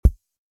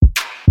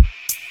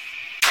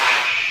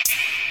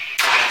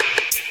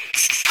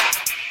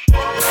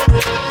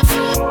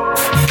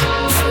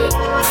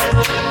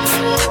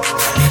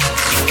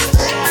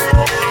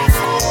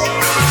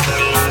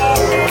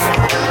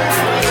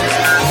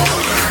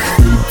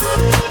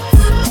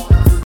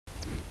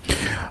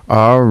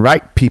All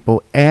right,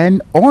 people.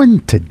 And on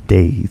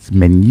today's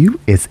menu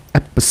is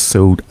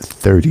episode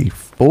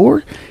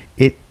 34.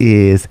 It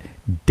is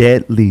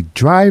Deadly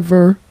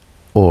Driver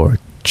or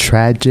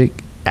Tragic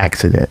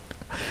Accident.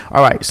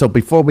 All right, so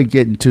before we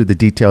get into the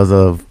details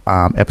of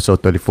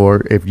episode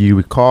 34, if you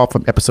recall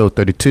from episode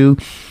 32,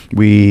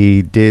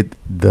 we did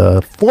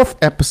the fourth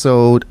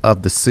episode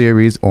of the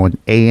series on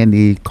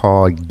A&E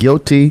called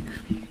Guilty.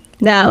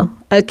 No,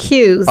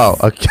 Accused.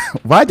 Oh,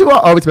 why do I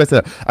always mess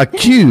it up?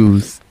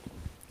 Accused,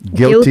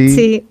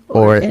 guilty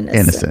or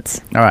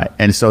innocent. All right,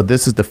 and so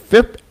this is the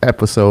fifth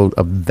episode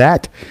of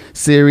that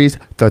series,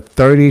 the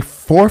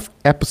 34th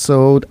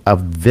episode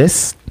of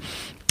this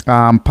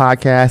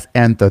podcast,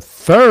 and the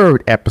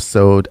third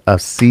episode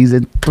of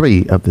season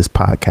 3 of this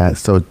podcast.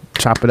 So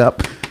chop it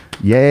up.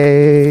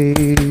 Yay.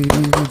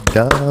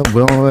 Duh.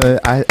 Well,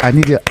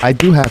 I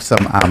do have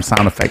some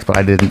sound effects, but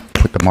I didn't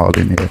put them all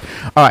in here.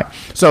 All right.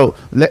 So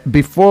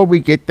before we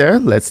get there,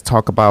 let's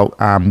talk about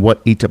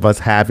what each of us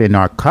have in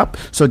our cup.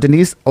 So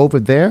Denise, over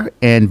there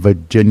in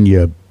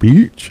Virginia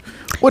Beach,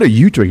 what are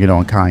you drinking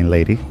on, kind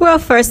lady? Well,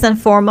 first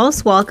and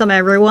foremost, welcome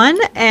everyone.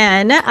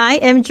 And I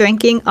am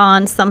drinking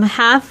on some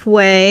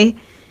halfway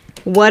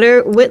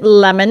water with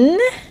lemon.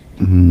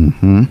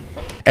 Mm-hmm.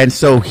 And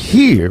so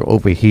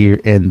over here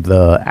in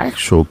the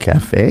actual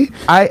cafe,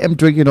 I am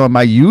drinking on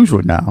my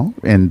usual now,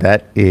 and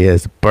that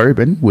is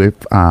bourbon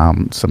with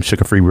some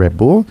sugar-free Red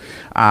Bull.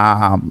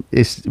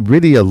 It's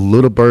really a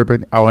little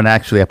bourbon. Oh, and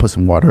actually I put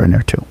some water in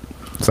there too.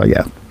 So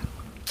yeah,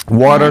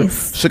 water,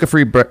 nice.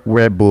 Sugar-free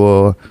Red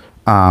Bull,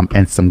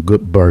 and some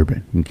good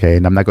bourbon. Okay,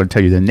 and I'm not going to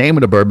tell you the name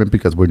of the bourbon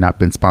because we're not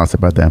been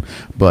sponsored by them.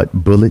 But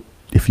Bullet,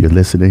 if you're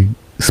listening,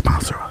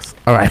 sponsor us.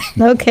 All right.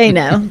 Okay,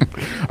 now.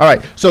 All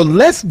right. So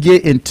let's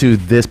get into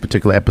this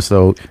particular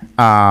episode.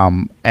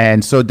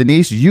 And so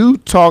Denise, you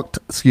talked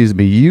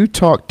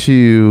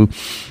to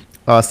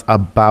us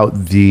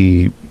about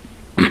the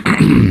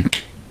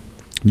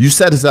you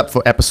set us up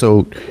for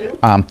episode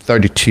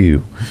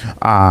 32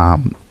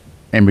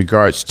 in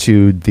regards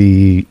to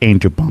the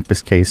Angel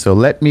Bumpus case. So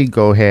let me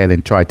go ahead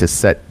and try to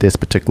set this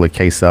particular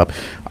case up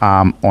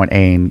on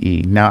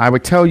A&E. Now, I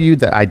would tell you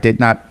that I did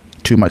not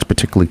too much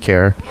particularly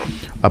care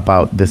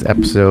about this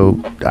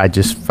episode. I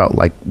just felt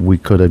like we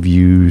could have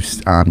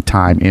used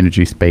time,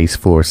 energy, space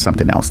for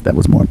something else that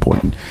was more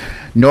important.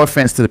 No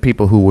offense to the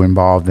people who were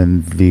involved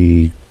in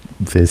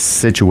this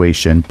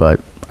situation,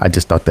 but I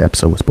just thought the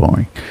episode was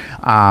boring.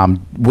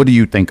 What do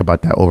you think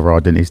about that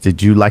overall, Denise?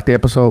 Did you like the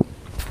episode?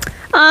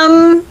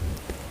 It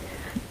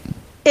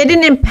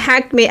didn't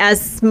impact me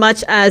as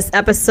much as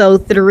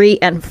episode 3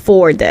 and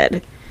 4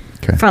 did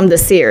from the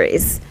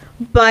series,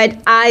 but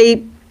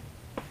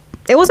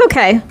it was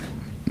okay.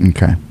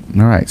 Okay.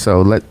 All right.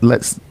 So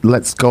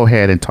let's go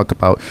ahead and talk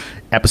about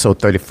episode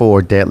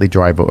 34, Deadly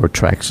Driver or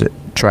Tragic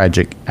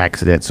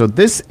Accident. So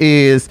this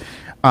is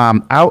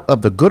out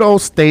of the good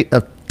old state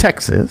of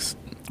Texas,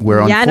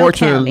 where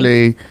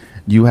unfortunately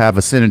you have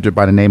a senator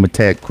by the name of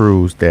Ted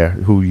Cruz there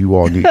who you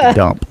all need to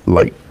dump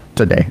like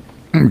today.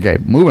 Okay,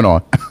 moving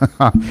on.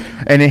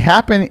 And it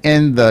happened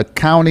in the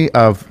county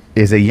of,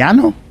 is it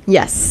Llano?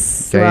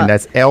 Yes. Okay, and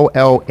that's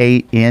Llano,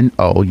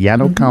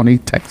 Llano County,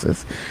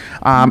 Texas.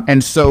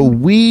 And so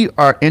we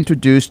are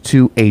introduced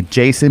to a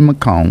Jason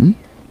McCombs,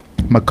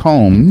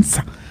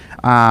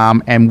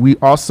 and we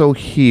also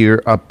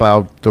hear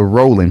about the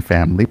Rowland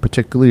family,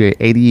 particularly an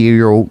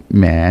 80-year-old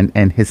man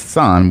and his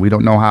son. We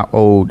don't know how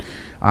old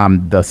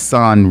the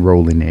son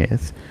Rowland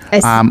is.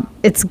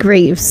 It's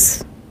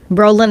Greaves.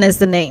 Roland is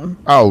the name.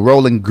 Oh,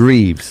 Roland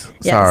Greaves.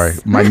 Yes. Sorry.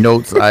 My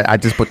notes, I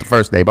just put the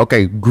first name.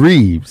 Okay,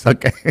 Greaves.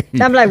 Okay.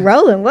 I'm like,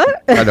 Roland,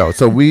 what? I know.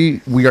 So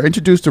we are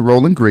introduced to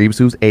Roland Greaves,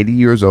 who's 80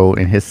 years old,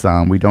 and his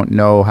son. We don't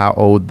know how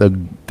old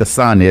the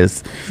son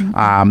is.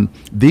 Mm-hmm.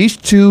 These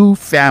two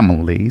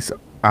families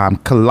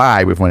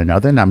collide with one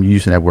another, and I'm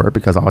using that word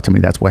because ultimately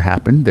that's what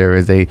happened. There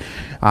is a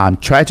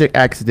tragic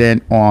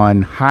accident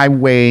on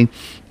Highway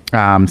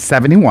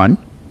 71.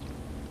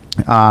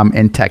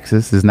 In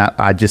Texas. Is not,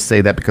 I just say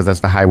that because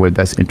that's the highway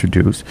that's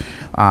introduced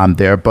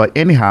there. But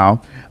anyhow,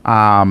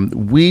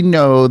 we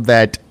know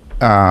that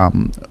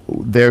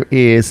there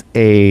is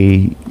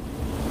a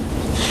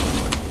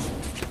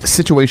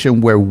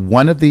situation where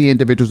one of the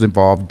individuals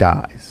involved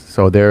dies.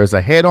 So there is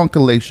a head-on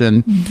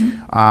collision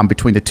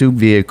between the two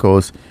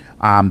vehicles.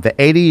 The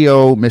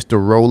 80-year-old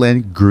Mr.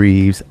 Roland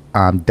Greaves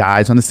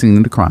dies on the scene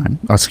of the crime.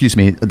 The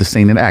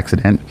scene of the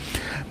accident.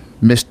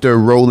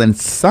 Mr.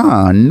 Roland's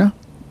son,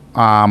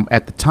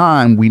 at the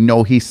time, we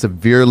know he's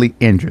severely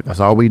injured.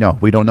 That's all we know.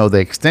 We don't know the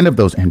extent of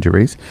those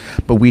injuries,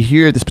 but we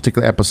hear this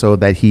particular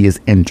episode that he is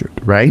injured,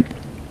 right?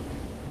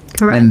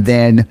 Correct. And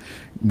then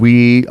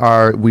we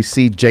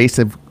see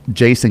Jason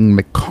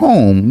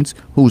McCombs,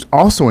 who's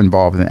also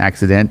involved in the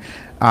accident.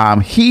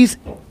 He's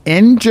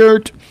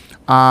injured,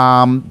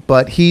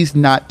 but he's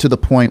not to the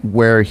point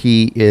where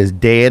he is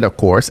dead, of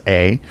course,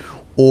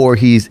 or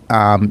he's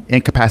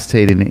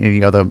incapacitated in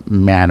any other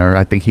manner.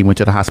 I think he went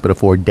to the hospital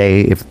for a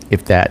day,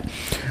 if that.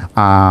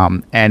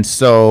 And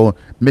so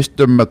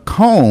Mr.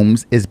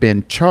 McCombs has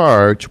been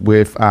charged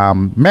with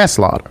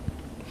manslaughter,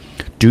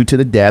 due to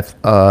the death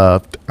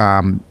of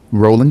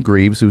Roland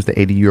Greaves, who's the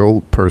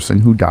 80-year-old person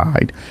who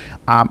died.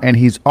 And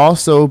he's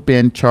also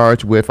been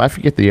charged with, I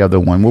forget the other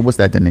one. What was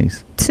that,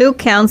 Denise? 2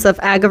 counts of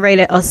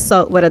aggravated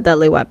assault with a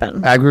deadly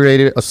weapon.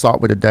 Aggravated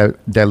assault with a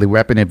deadly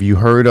weapon. If you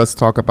heard us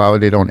talk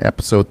about it on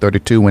episode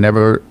 32,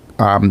 whenever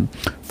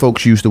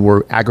folks use the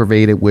word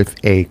aggravated with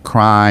a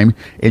crime,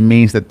 it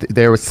means that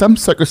there was some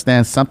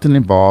circumstance, something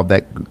involved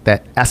that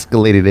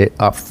escalated it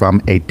up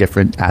from a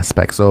different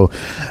aspect. So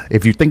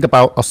if you think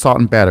about assault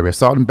and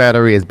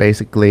battery is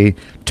basically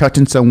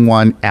touching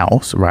someone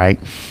else, right?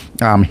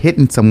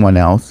 Hitting someone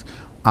else.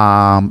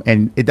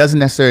 And it doesn't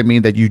necessarily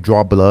mean that you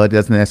draw blood. It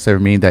doesn't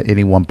necessarily mean that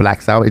anyone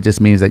blacks out. It just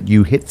means that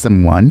you hit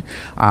someone.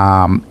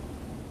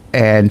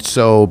 And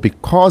so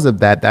because of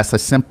that, that's a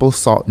simple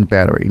assault and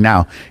battery.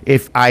 Now,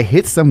 if I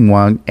hit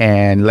someone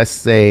and let's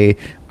say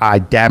I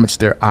damage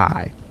their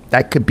eye,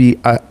 that could be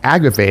an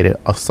aggravated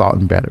assault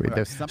and battery.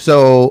 Right.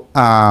 So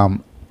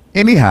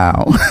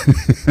anyhow,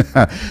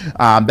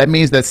 that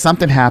means that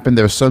something happened.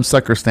 There's some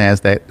circumstance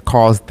that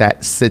caused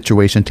that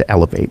situation to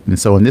elevate. And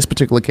so in this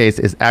particular case,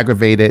 it's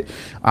aggravated.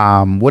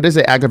 What is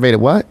it?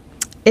 Aggravated what?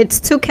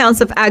 It's 2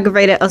 counts of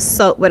aggravated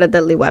assault with a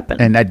deadly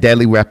weapon. And that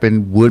deadly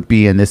weapon would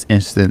be, in this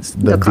instance,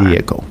 the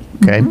vehicle.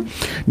 Okay.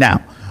 Mm-hmm.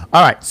 Now,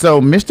 all right.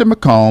 So Mr.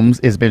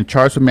 McCombs has been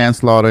charged with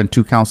manslaughter and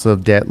 2 counts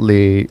of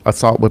deadly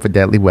assault with a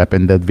deadly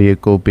weapon, the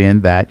vehicle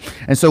being that.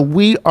 And so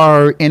we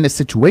are in a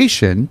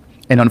situation,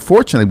 and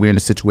unfortunately, we're in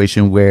a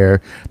situation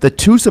where the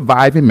 2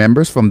 surviving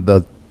members from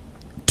the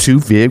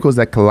 2 vehicles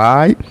that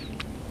collide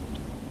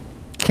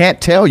can't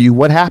tell you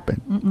what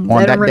happened on that day.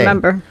 They don't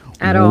remember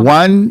at all.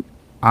 One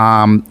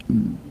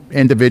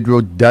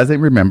individual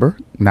doesn't remember.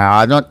 Now,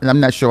 I'm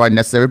not sure I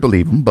necessarily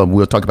believe him, but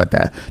we'll talk about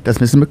that. That's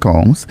Mr.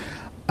 McCombs,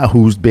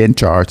 who's been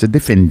charged, the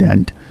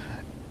defendant,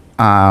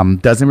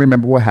 doesn't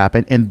remember what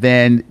happened. And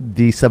then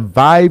the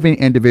surviving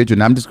individual,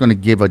 and I'm just going to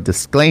give a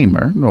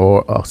disclaimer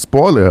or a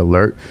spoiler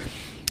alert,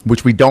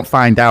 which we don't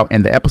find out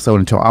in the episode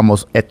until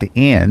almost at the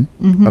end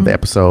of the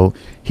episode.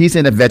 He's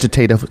in a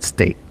vegetative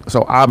state.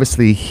 So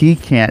obviously he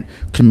can't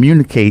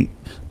communicate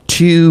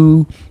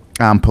to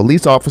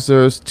police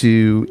officers,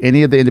 to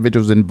any of the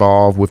individuals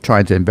involved with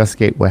trying to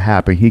investigate what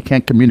happened. He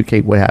can't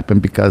communicate what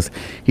happened because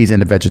he's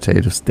in a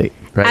vegetative state.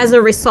 Right? As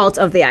a result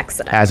of the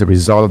accident. As a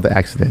result of the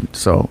accident.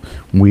 So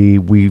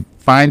we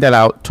find that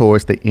out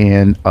towards the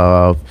end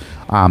of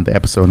the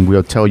episode, and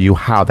we'll tell you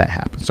how that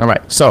happens. All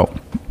right. So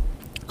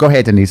go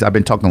ahead, Denise. I've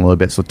been talking a little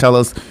bit. So tell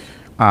us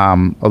a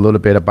little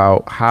bit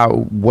about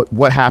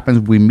what happens.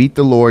 We meet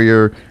the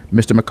lawyer,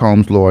 Mr.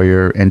 McCombs'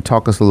 lawyer, and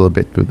talk us a little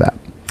bit through that.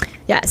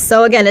 Yeah,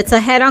 so again, it's a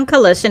head-on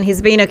collision.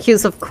 He's being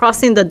accused of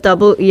crossing the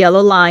double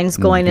yellow lines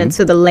going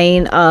into the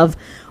lane of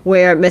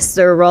where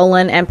Mr.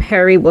 Roland and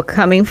Perry were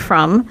coming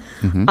from.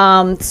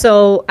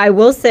 So I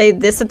will say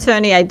this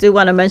attorney, I do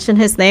want to mention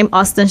his name,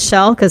 Austin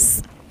Shell,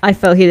 because I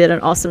felt he did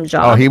an awesome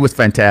job. Oh, he was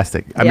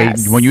fantastic. I mean,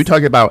 when you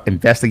talk about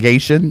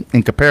investigation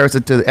in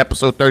comparison to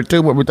episode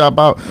 32, what we're talking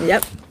about.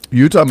 Yep.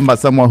 You're talking about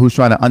someone who's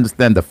trying to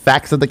understand the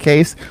facts of the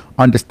case,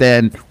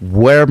 understand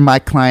where my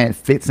client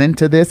fits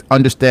into this,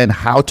 understand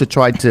how to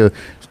try to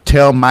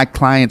tell my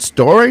client's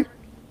story.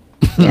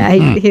 Yeah,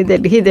 he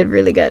did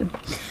really good.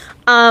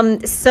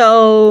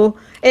 So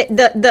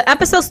the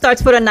episode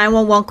starts with a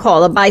 911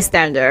 call, a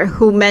bystander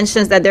who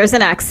mentions that there's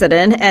an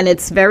accident and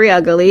it's very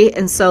ugly.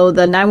 And so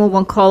the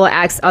 911 caller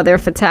asks, are there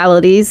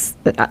fatalities?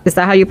 Is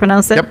that how you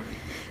pronounce it? Yep.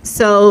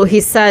 So he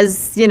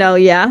says,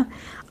 yeah.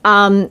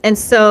 And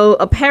so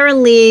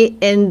apparently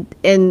in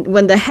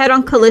when the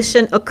head-on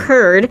collision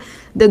occurred,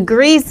 the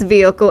Greaves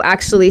vehicle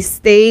actually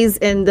stays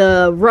on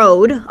the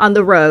road,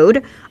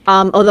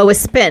 although it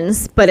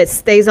spins, but it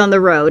stays on the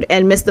road.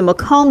 And Mr.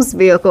 McCombs'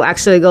 vehicle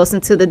actually goes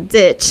into the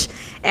ditch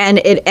and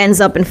it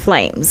ends up in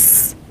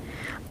flames.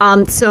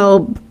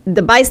 So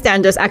the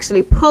bystanders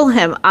actually pull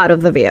him out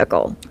of the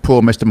vehicle.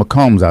 Pull Mr.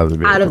 McCombs out of the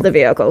vehicle. Out of the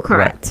vehicle,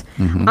 correct.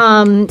 Right.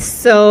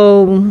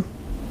 Mm-hmm.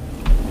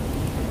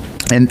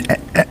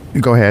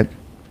 And go ahead.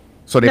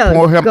 So they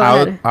pull him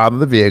out of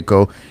the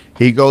vehicle.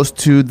 He goes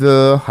to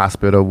the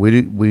hospital.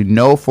 We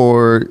know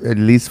for at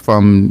least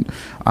from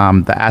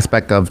the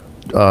aspect of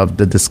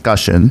the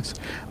discussions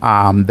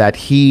that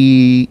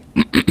he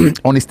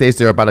only stays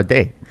there about a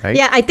day, right?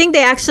 Yeah, I think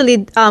they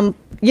actually,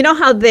 you know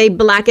how they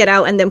black it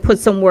out and then put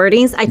some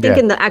wordings? I think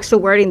in the actual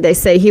wording they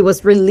say he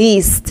was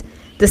released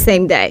the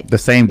same day. The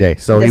same day.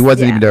 So he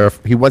wasn't even there.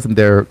 He wasn't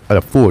there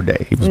a full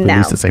day. He was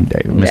released the same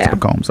day, Mr.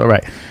 McCombs. All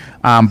right.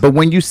 But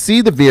when you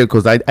see the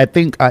vehicles, I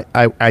think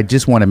I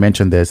just want to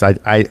mention this.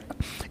 I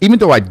even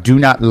though I do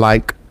not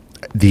like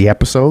the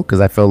episode,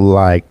 because I feel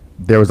like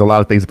there was a lot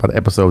of things about the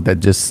episode that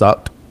just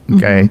sucked,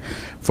 okay,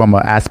 from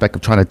an aspect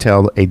of trying to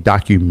tell a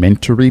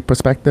documentary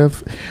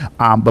perspective.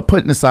 But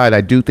putting aside, I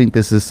do think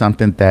this is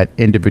something that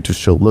individuals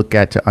should look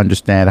at to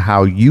understand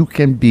how you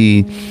can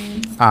be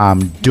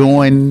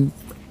doing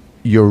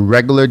your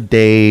regular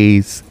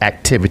day's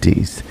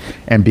activities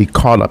and be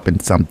caught up in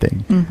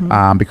something,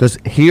 because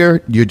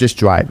here you're just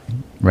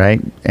driving,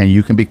 right? And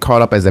you can be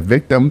caught up as a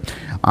victim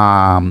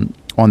on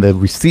the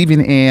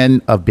receiving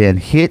end of being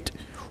hit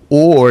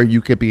or you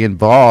could be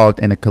involved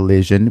in a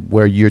collision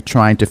where you're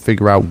trying to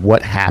figure out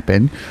what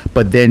happened,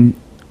 but then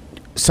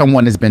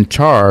someone has been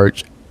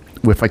charged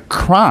with a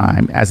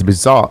crime as a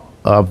result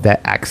of that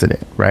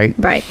accident, right?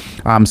 Right.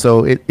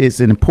 So it is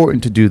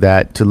important to do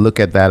that, to look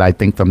at that, I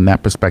think, from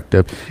that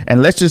perspective.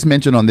 And let's just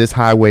mention on this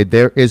highway,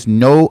 there is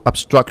no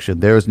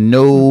obstruction. There is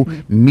no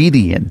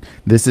median.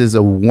 This is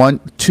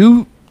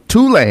two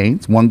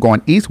lanes, one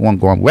going east, one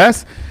going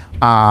west,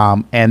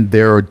 and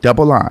there are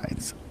double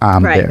lines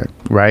there,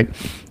 right?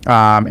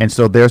 And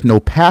so there's no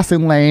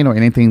passing lane or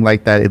anything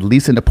like that, at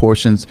least in the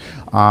portions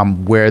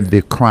where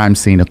the crime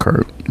scene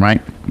occurred,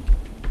 right?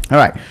 All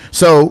right.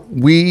 So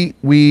we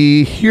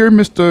hear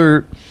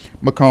Mr.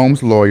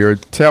 McCombs' lawyer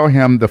tell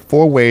him the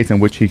 4 ways in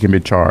which he can be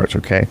charged,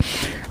 okay?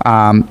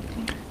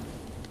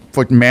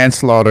 For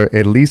manslaughter,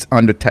 at least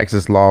under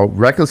Texas law,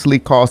 recklessly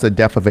cause the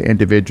death of an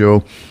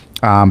individual,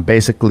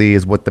 basically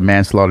is what the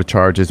manslaughter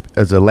charge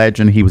is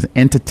alleging. He was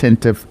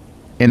inattentive,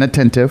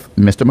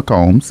 Mr.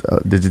 McCombs.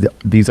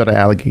 These are the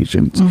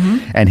allegations,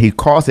 and he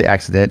caused the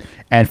accident.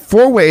 And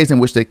 4 ways in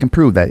which they can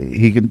prove that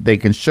they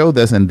can show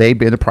this, and they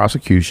being the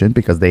prosecution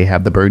because they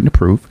have the burden of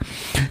proof,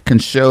 can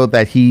show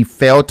that he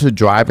failed to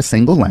drive a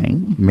single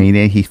lane,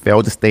 meaning he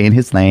failed to stay in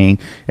his lane,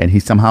 and he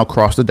somehow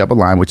crossed the double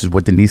line, which is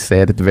what Denise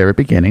said at the very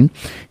beginning.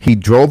 He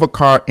drove a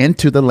car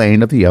into the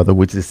lane of the other,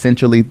 which is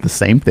essentially the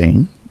same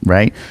thing,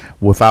 right?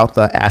 Without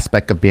the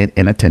aspect of being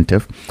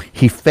inattentive.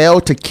 He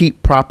failed to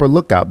keep proper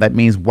lookout. That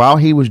means while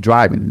he was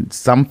driving,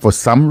 for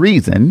some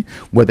reason,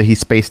 whether he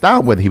spaced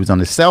out, whether he was on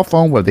his cell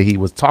phone, whether he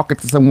was talking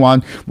to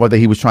someone, whether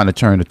he was trying to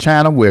turn the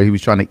channel, where he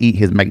was trying to eat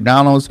his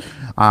McDonald's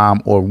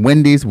or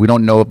Wendy's. We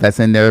don't know if that's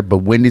in there, but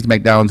Wendy's,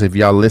 McDonald's, if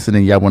y'all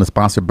listening, y'all want to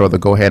sponsor, brother,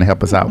 go ahead and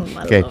help us out.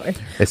 Okay.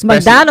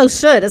 McDonald's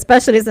should,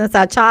 especially since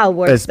our child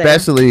works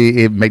especially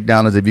there. If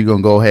McDonald's, if you're going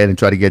to go ahead and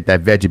try to get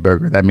that veggie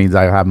burger, that means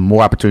I have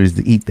more opportunities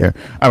to eat there.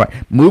 All right,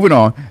 moving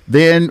on.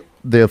 Then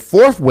the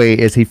 4th way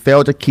is he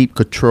failed to keep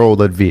control of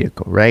the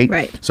vehicle, right?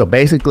 Right. So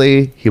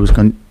basically, he was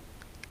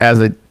as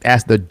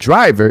the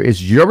driver,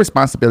 it's your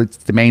responsibility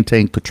to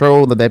maintain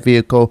control of that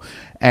vehicle.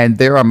 And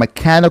there are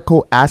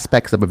mechanical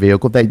aspects of a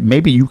vehicle that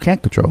maybe you can't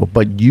control,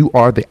 but you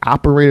are the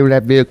operator of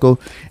that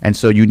vehicle, and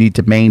so you need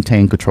to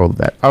maintain control of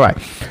that. All right.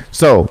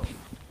 So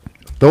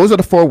those are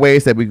the 4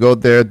 ways that we go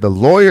there. The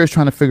lawyer is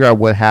trying to figure out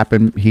what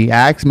happened. He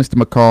asks Mr.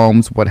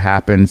 McCombs what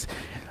happens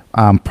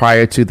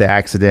prior to the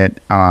accident.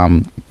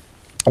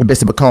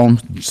 Mr.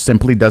 McCombs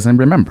simply doesn't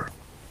remember,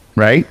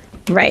 right?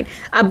 Right.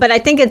 But I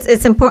think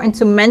it's important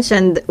to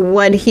mention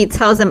what he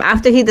tells them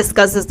after he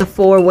discusses the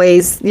 4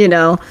 ways,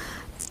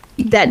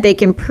 that they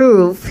can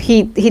prove.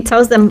 He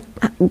tells them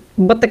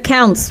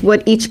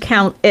what each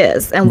count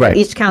is, and what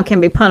each count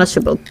can be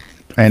punishable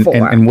for.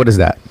 And what is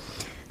that?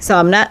 So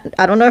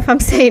I don't know if I'm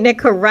saying it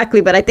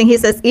correctly, but I think he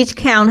says each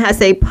count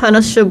has a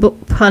punishable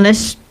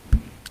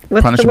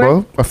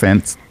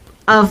offense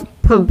of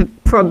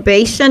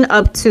probation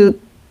up to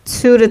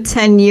 2 to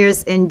 10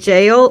 years in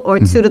jail or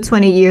 2 to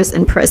 20 years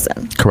in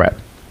prison. Correct.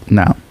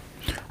 Now,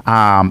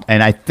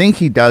 and I think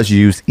he does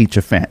use each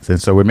offense. And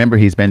so remember,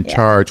 he's been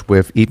charged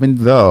with, even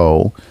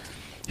though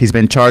he's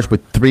been charged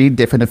with 3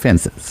 different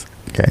offenses.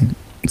 Okay.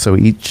 So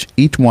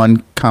each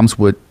one comes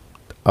with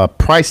a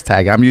price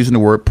tag. I'm using the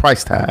word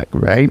price tag,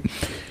 right?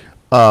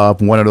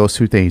 Of one of those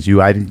 2 things.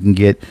 You either can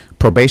get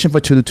probation for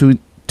 2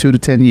 to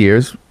 10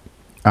 years,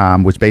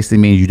 which basically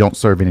means you don't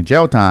serve any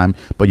jail time,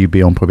 but you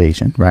be on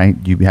probation, right?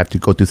 You have to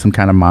go through some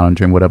kind of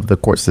monitoring, whatever the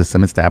court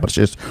system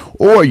establishes,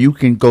 or you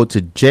can go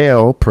to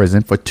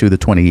prison for 2 to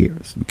 20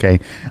 years. Okay.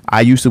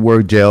 I use the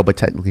word jail, but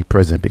technically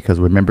prison, because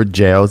remember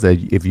jails,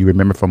 if you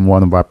remember from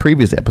one of our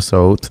previous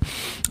episodes,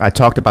 I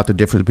talked about the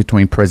difference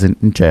between prison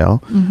and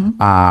jail.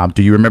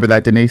 Do you remember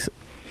that, Denise?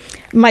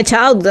 My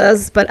child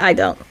does, but I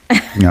don't.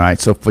 All right.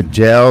 So for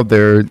jail,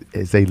 there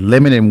is a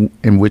limit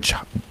in which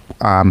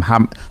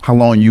how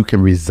long you can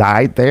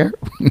reside there,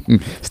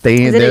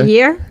 stay in there. Is it a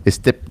year? It's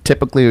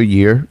typically a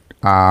year.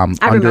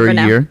 Under a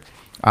year.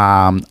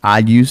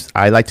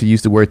 I like to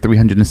use the word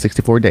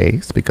 364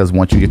 days, because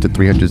once you get to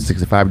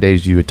 365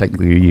 days, you are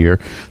technically a year.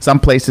 Some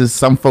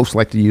folks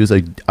like to use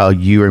a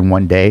year and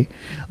 1 day.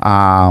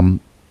 But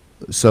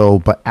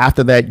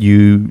after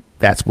that,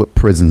 that's what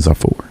prisons are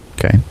for.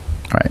 Okay.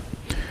 All right.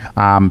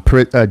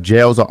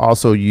 Jails are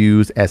also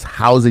used as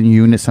housing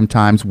units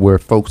sometimes, where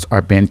folks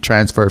are being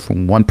transferred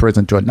from one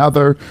prison to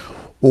another,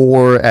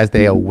 or as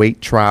they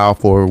await trial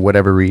for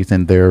whatever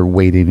reason, they're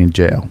waiting in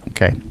jail.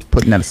 Okay,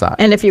 putting that aside.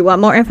 And if you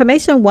want more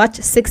information, watch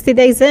 60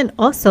 Days In,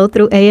 also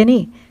through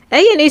A&E.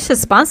 A&E should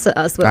sponsor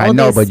us with all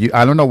this. But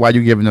I don't know why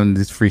you're giving them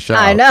this free shout.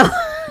 I know.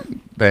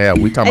 Yeah,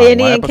 we talking about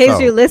A&E, in case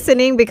you're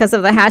listening because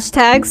of the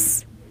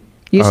hashtags,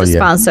 you should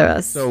sponsor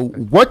us. So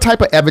what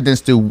type of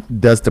evidence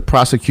does the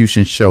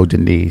prosecution show,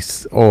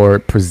 Denise, or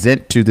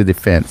present to the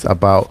defense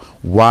about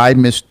why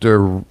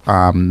Mr.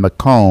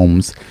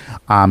 McCombs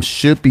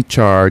should be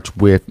charged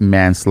with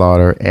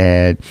manslaughter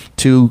and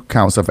 2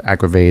 counts of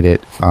aggravated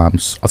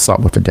assault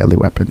with a deadly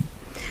weapon?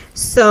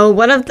 So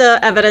one of the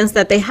evidence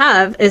that they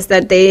have is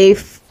that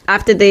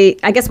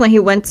I guess when he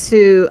went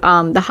to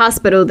the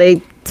hospital,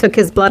 they took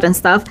his blood and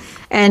stuff,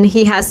 and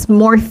he has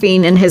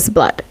morphine in his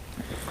blood.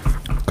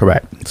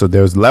 Correct. So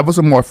there's levels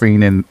of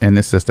morphine in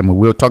the system. And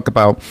we'll talk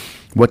about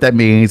what that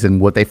means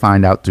and what they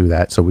find out through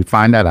that. So we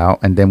find that out.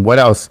 And then what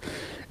else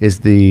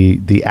is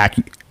the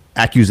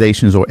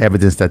accusations or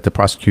evidence that the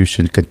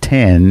prosecution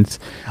contends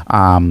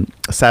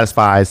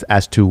satisfies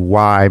as to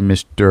why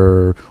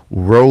Mr.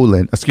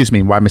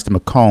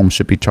 McCombs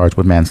should be charged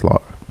with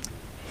manslaughter?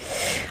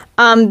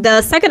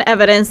 The second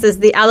evidence is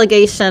the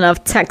allegation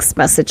of text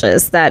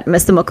messages that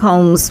Mr.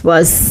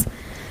 McCombs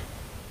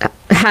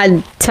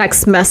had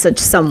text messaged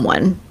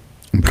someone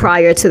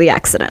prior to the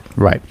accident.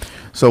 Right.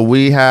 So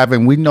we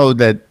know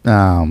that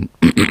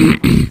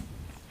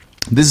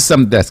this is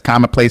something that's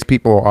commonplace.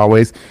 People are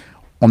always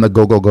on the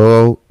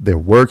go. They're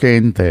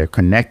working. They're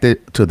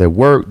connected to their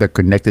work. They're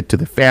connected to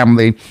their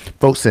family.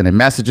 Folks sending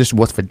messages.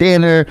 What's for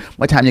dinner?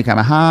 What time you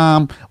coming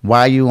home?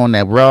 Why are you on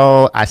that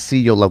road? I see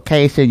your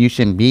location. You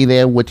shouldn't be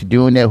there. What you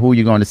doing there? Who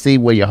you going to see?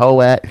 Where your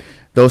hoe at?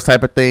 Those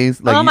type of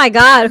things. Like oh my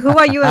God! Who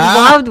are you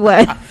involved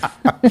with?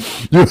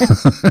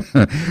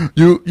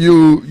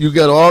 you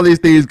got all these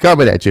things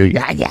coming at you.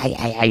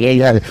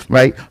 Yeah.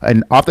 Right.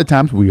 And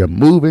oftentimes we are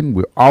moving.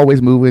 We're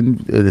always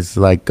moving. It's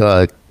like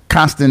a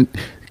constant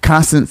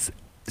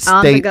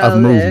state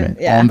of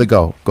movement on the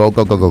go. Go.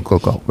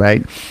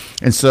 Right.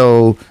 And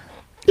so,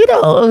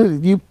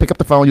 you pick up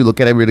the phone, you look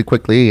at it really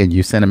quickly, and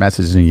you send a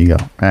message, and you go.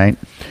 Right.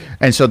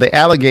 And so the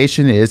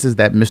allegation is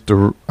that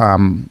Mr.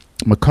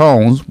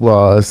 McCombs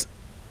was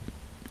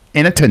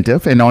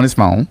inattentive and on his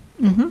phone,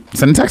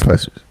 sending text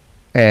messages.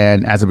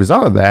 And as a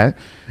result of that,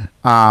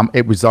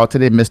 it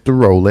resulted in Mr.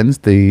 Rowlands,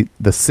 the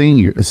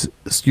senior,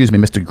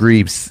 Mr.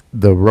 Greaves,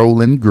 the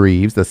Roland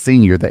Greaves, the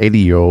senior, the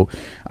 80-year-old,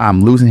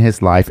 losing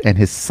his life, and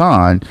his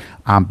son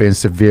being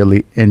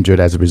severely injured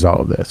as a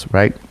result of this,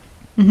 right?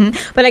 Mm-hmm.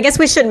 But I guess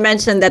we should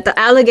mention that the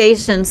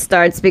allegation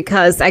starts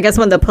because I guess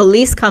when the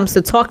police comes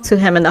to talk to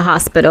him in the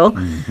hospital,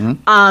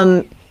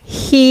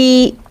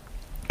 he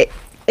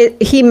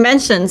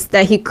mentions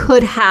that he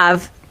could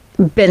have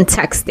been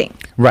texting.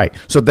 Right.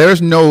 So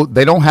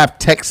they don't have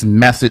text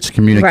message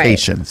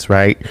communications,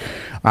 right?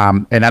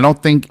 And I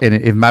don't think, and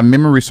if my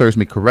memory serves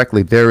me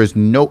correctly, there is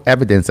no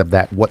evidence of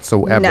that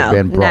whatsoever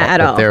been brought. Not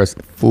at all. There's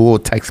full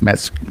text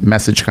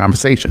message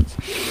conversations.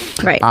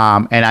 Right.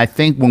 And I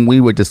think when we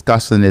were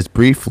discussing this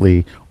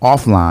briefly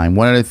offline,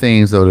 one of the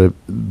things, or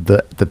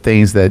the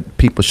things that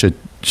people should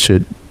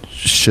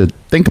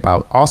think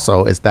about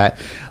also is that,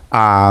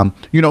 back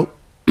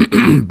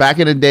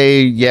in the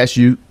day, yes,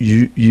 you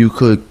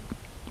could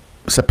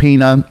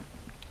subpoena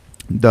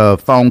the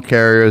phone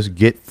carriers,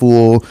 get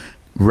full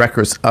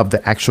records of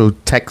the actual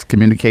text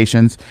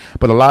communications.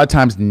 But a lot of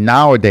times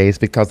nowadays,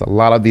 because a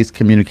lot of these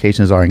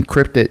communications are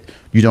encrypted,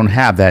 you don't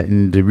have that.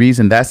 And the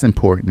reason that's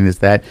important is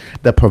that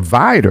the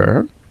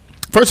provider,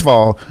 first of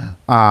all,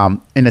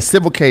 in a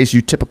civil case,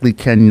 you typically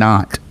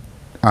cannot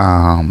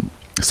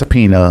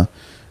subpoena.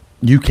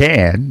 You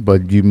can,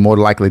 but you more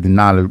likely than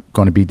not are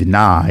going to be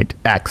denied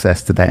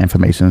access to that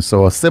information.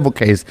 So a civil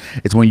case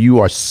is when you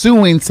are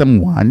suing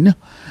someone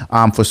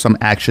for some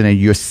action and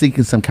you're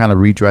seeking some kind of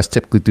redress,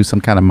 typically through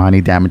some kind of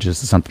money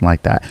damages or something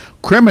like that.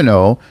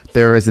 Criminal,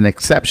 there is an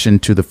exception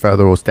to the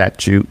federal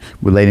statute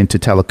relating to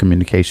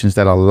telecommunications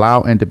that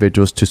allow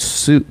individuals to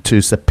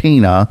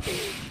subpoena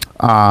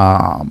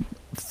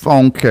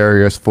phone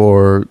carriers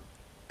for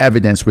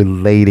evidence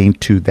relating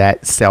to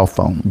that cell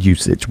phone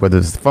usage, whether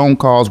it's phone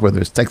calls, whether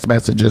it's text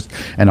messages,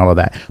 and all of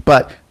that.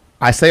 But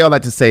I say all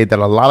that to say that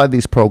a lot of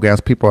these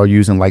programs people are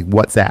using, like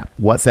WhatsApp.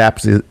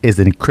 WhatsApp is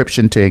an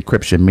encryption to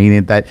encryption,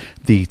 meaning that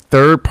the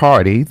third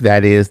party,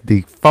 that is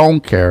the phone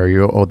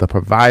carrier or the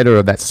provider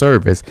of that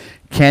service,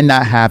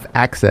 cannot have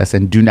access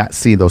and do not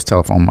see those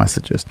telephone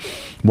messages.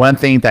 One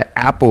thing that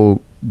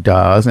Apple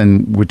does,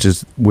 and which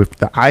is with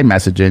the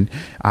iMessaging,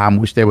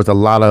 which there was a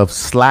lot of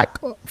slack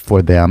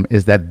for them,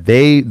 is that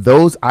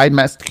those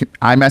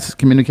iMessage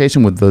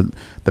communication with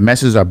the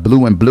messages are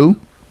blue and blue.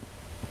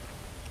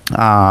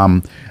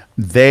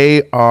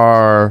 They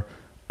are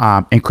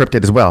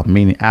encrypted as well,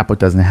 meaning Apple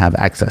doesn't have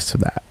access to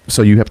that.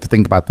 So you have to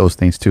think about those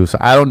things too. So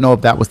I don't know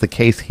if that was the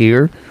case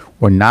here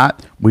or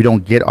not. We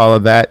don't get all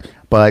of that.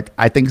 But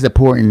I think it's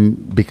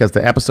important, because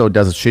the episode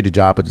does a shitty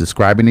job of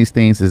describing these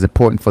things. It's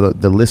important for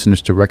the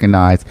listeners to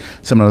recognize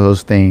some of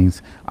those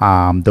things,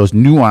 those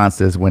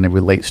nuances when it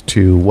relates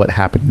to what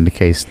happened in the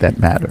case that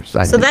matters.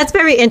 So that's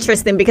very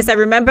interesting, because I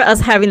remember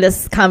us having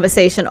this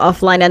conversation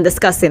offline and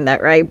discussing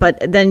that, right?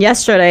 But then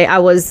yesterday I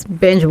was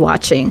binge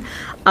watching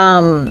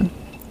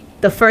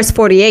the first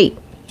 48.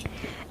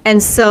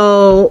 And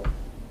so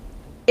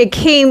it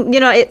came,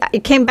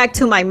 it came back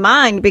to my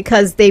mind,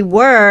 because they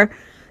were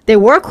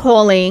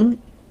calling,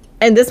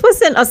 and this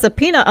wasn't a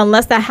subpoena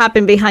unless that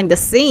happened behind the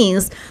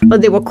scenes,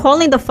 but they were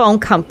calling the phone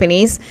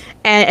companies,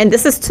 and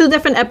this is two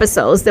different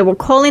episodes. They were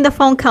calling the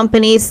phone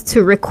companies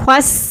to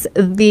request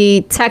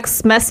the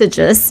text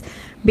messages,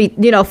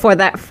 for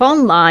that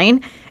phone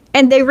line,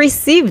 and they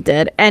received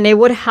it, and it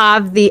would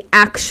have the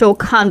actual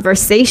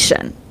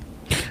conversation.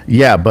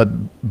 Yeah, but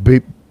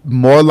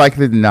more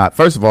likely than not,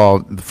 first of all,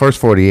 the first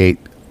 48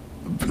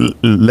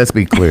 let's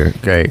be clear,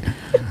 okay?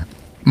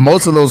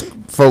 Most of those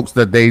folks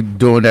that they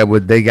doing that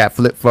with, they got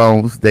flip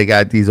phones. They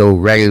got these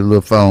old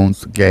regular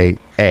phones. Okay.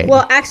 Hey.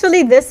 Well,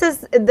 actually, this is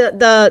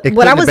the It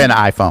what couldn't I was. have been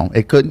an iPhone.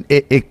 It couldn't.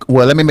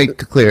 Well, let me make it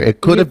clear. It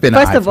could have been.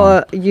 First an iPhone. of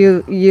all,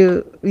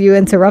 you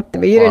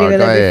interrupted me. You didn't even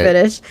let me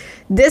finish.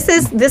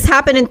 This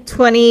happened in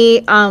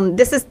 20.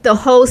 This is the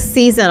whole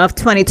season of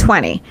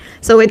 2020.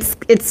 So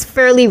it's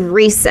fairly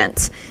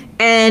recent.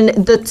 And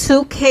the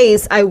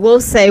 2Ks, I will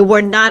say,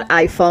 were not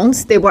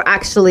iPhones. They were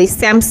actually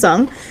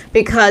Samsung,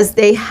 because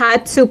they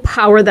had to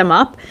power them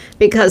up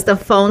because the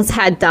phones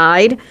had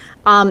died.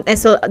 And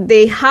so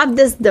they have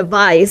this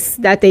device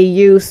that they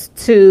use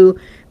to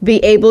be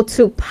able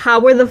to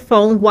power the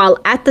phone while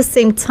at the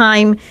same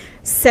time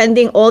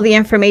sending all the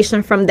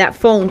information from that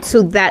phone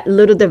to that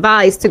little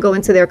device to go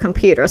into their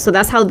computer. So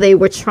that's how they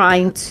were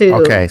trying to.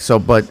 Okay. So,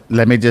 but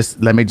let me just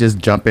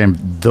jump in.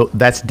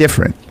 That's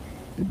different.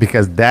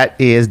 Because that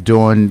is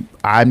doing,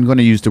 I'm going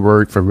to use the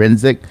word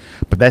forensic,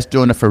 but that's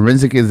doing a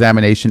forensic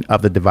examination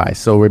of the device.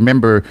 So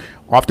remember,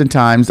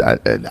 oftentimes,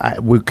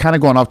 we're kind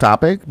of going off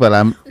topic, but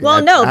I'm.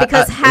 Well, no,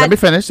 because let me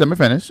finish.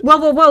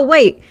 Well,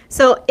 wait.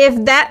 So if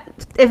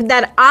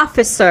that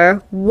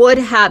officer would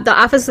have, the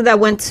officer that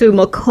went to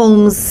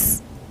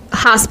Macomb's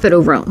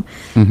hospital room,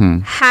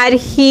 had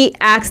he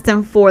asked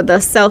him for the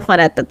cell phone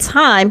at the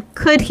time,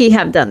 could he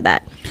have done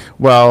that?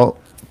 Well,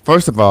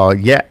 first of all,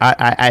 yeah,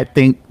 I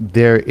think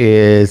there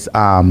is.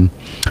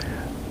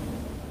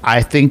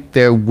 I think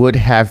there would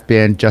have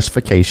been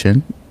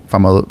justification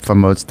from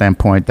a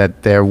standpoint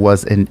that there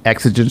was an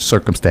exigent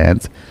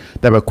circumstance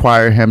that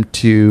required him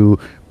to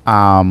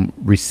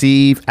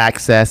receive,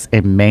 access,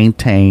 and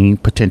maintain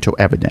potential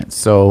evidence.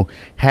 So,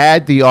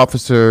 had the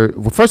officer,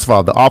 well, first of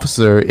all, the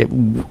officer.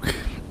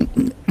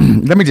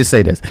 Let me just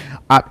say this: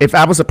 if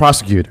I was a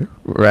prosecutor,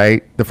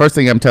 right, the first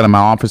thing I'm telling my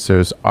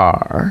officers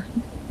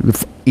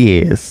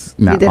is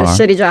you did a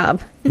shitty job.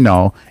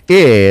 No,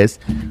 is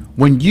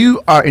when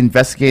you are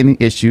investigating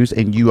issues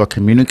and you are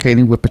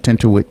communicating with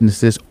potential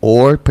witnesses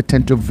or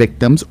potential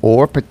victims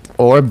or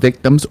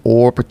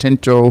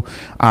potential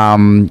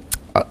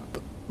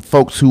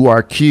folks who are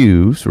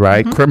accused,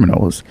 right,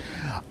 criminals.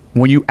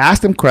 When you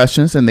ask them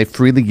questions and they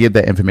freely give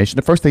that information,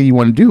 the first thing you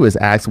want to do is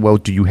ask, well,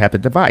 do you have the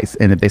device?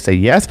 And if they say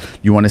yes,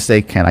 you want to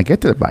say, can I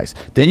get the device?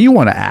 Then you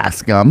want to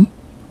ask them,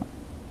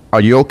 are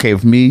you okay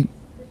with me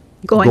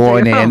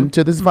going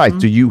into this device?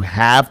 Do you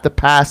have the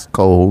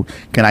passcode?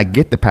 Can I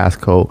get the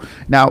passcode?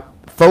 Now,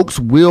 folks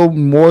will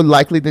more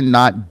likely than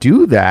not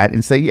do that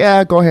and say,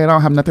 yeah, go ahead. I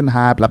don't have nothing to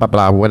hide, blah, blah,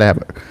 blah,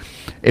 whatever.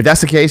 If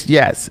that's the case,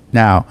 yes.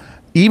 Now,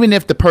 even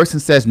if the person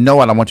says,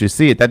 no, I don't want you to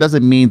see it, that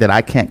doesn't mean that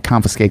I can't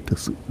confiscate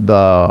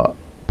the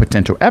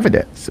potential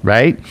evidence,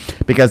 right?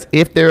 Because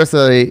if there's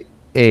a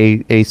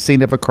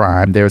scene of a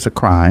crime, there's a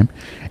crime,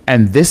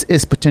 and this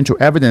is potential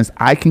evidence,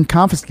 I can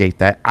confiscate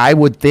that. I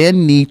would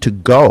then need to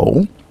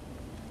go.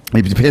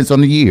 It depends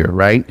on the year,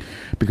 right?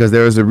 Because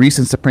there was a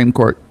recent Supreme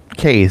Court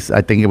case,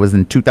 I think it was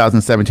in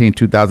 2017,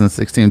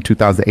 2016,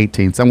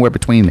 2018, somewhere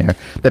between there,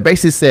 that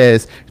basically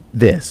says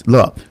this.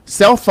 Look,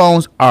 cell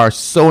phones are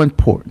so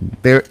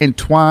important. They're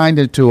entwined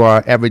into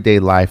our everyday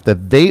life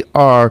that they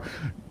are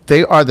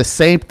the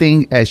same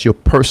thing as your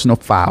personal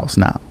files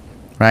now,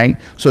 right?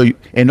 So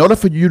in order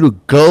for you to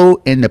go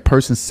in the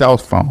person's cell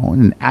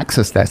phone and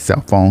access that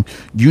cell phone,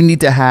 you need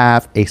to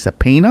have a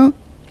subpoena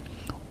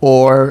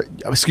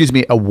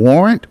a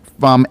warrant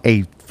from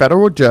a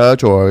federal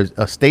judge or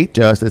a state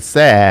judge that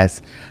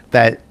says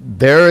that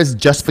there is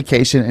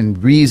justification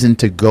and reason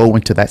to go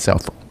into that cell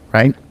phone,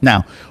 right?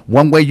 Now,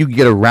 one way you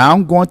get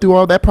around going through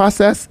all that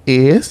process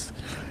is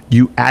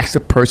you ask the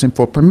person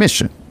for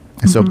permission.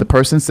 And so if the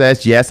person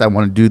says, yes, I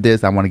want to do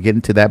this, I want to get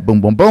into that,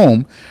 boom, boom,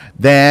 boom,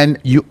 then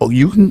you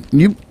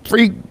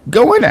free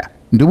go in there,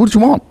 do what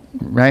you want,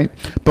 right?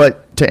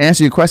 But to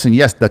answer your question,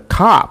 yes, the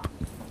cop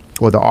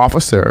or the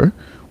officer,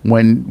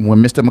 when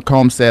Mr.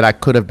 McComb said I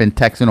could have been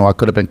texting or I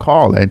could have been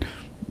calling,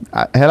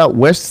 hello,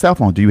 where's the cell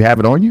phone? Do you have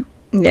it on you?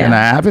 Yeah. Can I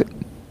have it?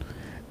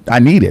 I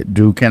need it.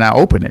 Can I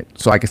open it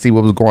so I can see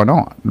what was going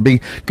on?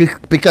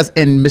 Because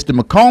in Mr.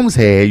 McComb's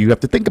head, you have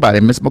to think about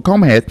it. In Mr.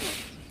 McComb's head,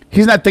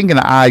 he's not thinking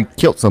that I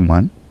killed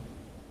someone.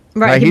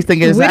 Right. He's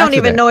thinking it's an accident. We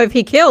don't even know if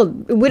he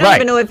killed. We don't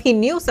even know if he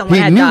knew someone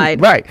had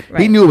died. Right.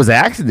 He knew it was an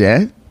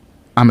accident.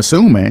 I'm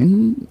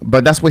assuming,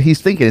 but that's what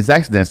he's thinking is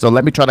accident. So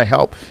let me try to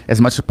help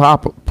as much as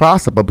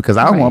possible because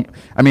I want.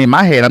 I mean, in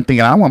my head, I'm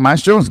thinking I want my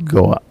insurance to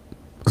go up.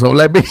 So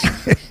let me.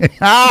 Jesus.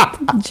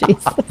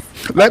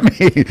 Let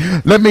me.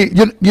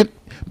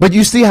 But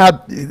you see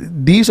how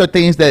these are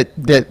things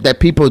that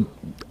people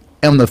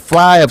on the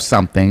fly of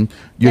something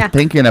you're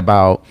thinking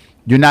about.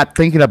 You're not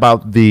thinking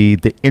about the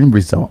end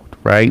result,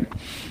 right?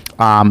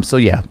 So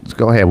yeah, let's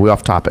go ahead. We're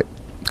off topic.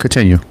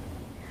 Continue.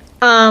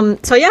 So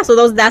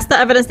that's the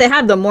evidence they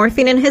have, the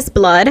morphine in his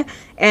blood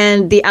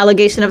and the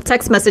allegation of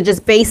text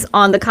messages based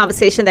on the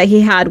conversation that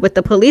he had with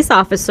the police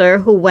officer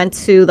who went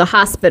to the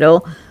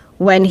hospital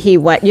when he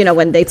went,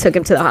 when they took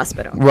him to the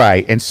hospital.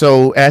 Right. And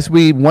so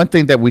one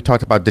thing that we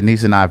talked about,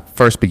 Denise and I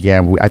first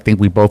began, I think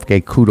we both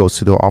gave kudos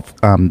to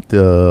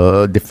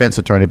the defense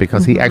attorney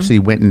because he actually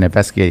went and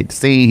investigated the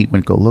scene. He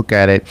went to go look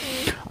at it.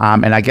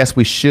 And I guess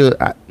we should,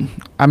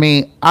 I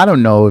mean, I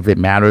don't know if it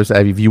matters.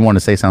 If you want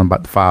to say something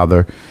about the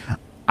father,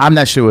 I'm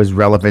not sure it's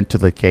relevant to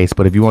the case,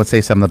 but if you want to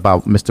say something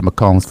about Mr.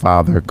 McComb's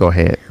father, go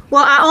ahead.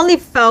 Well, I only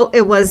felt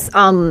it was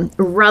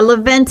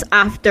relevant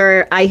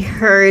after I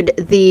heard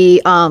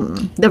the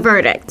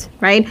verdict,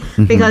 right?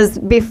 Mm-hmm. Because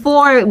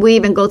before we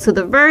even go to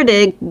the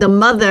verdict, the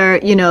mother,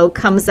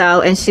 comes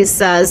out and she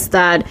says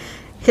that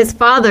his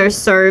father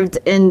served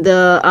in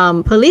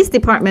the police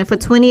department for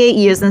 28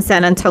 years in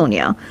San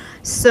Antonio.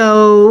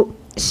 So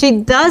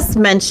she does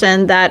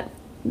mention that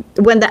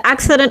when the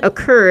accident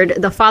occurred,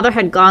 the father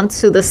had gone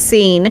to the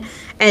scene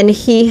and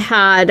he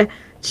had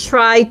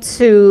tried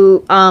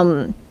to,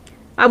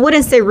 I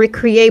wouldn't say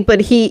recreate, but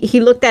he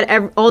looked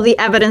at all the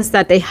evidence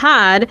that they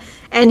had.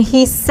 And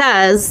he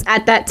says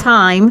at that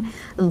time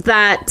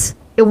that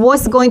it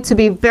was going to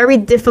be very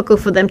difficult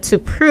for them to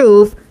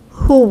prove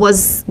who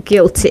was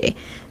guilty.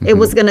 Mm-hmm. It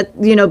was going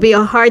to, be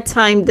a hard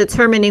time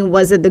determining,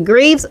 was it the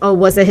Greaves or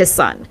was it his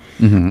son?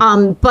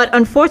 Mm-hmm. But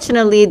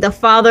unfortunately, the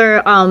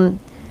father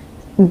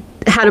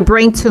had a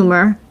brain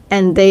tumor,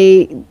 and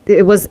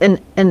it was an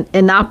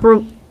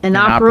inoperable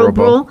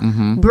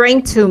mm-hmm.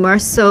 brain tumor.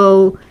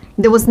 So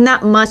there was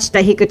not much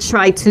that he could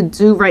try to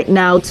do right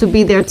now to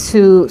be there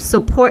to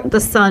support the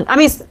son. I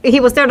mean, he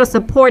was there to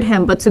support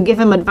him, but to give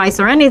him advice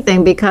or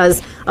anything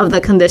because of the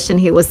condition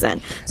he was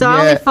in. So I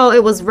only felt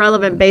it was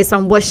relevant based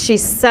on what she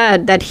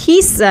said, that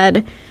he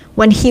said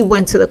when he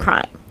went to the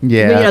crime.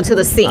 Yeah, to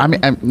the scene. I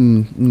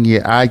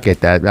mean, I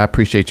get that. I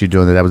appreciate you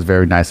doing that. That was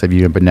very nice of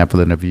you and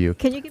benevolent of you.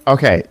 Can you give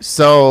Okay,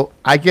 so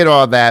I get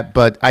all that,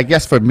 but I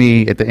guess for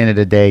me, at the end of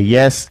the day,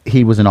 yes,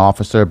 he was an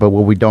officer, but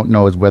what we don't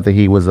know is whether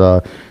he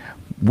worked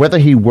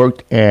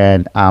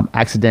in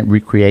accident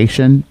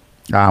recreation,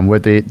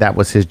 whether that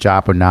was his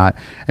job or not.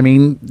 I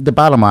mean, the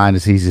bottom line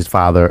is he's his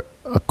father.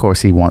 Of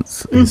course, he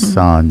wants his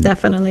son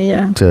definitely,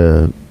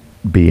 to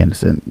be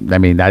innocent. I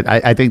mean,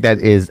 I think that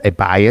is a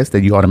bias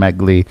that you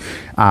automatically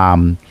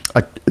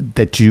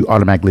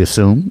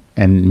assume,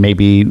 and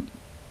maybe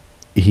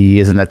he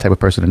isn't that type of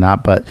person or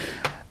not. But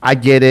I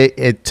get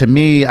it. To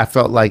me, I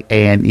felt like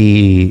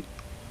A&E,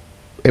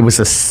 it was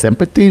a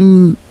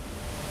sympathy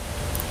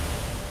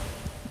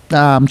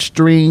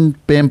string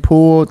being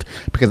pulled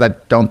because I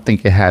don't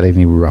think it had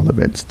any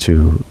relevance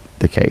to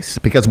the case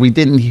because we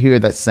didn't hear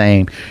that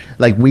same,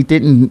 like we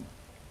didn't.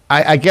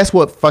 I guess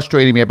what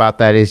frustrated me about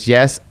that is,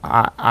 yes,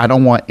 I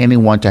don't want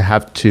anyone to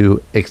have to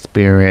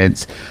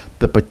experience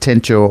the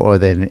potential or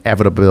the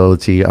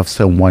inevitability of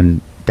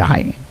someone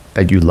dying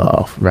that you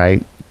love,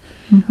 right?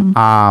 Mm-hmm.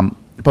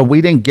 But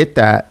we didn't get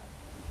that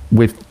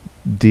with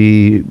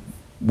Mr.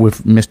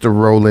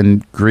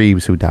 Roland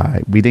Greaves, who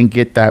died. We didn't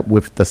get that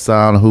with the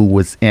son who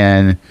was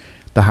in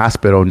the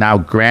hospital. Now,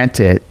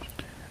 granted,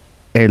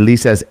 at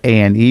least as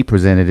A&E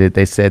presented it,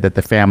 they said that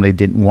the family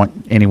didn't want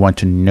anyone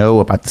to know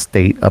about the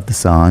state of the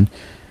son.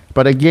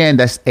 But again,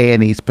 that's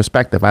A&E's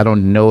perspective. I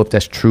don't know if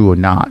that's true or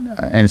not.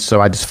 And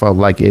so I just felt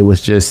like it was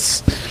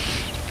just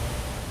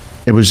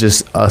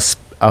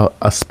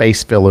a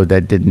space filler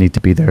that didn't need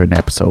to be there in the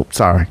episode.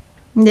 Sorry.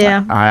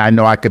 Yeah. I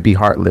know I could be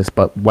heartless,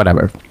 but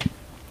whatever.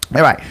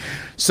 All right.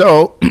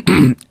 So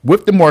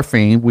with the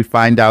morphine, we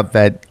find out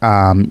that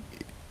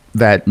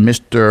that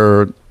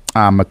Mr.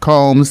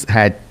 McCombs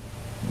had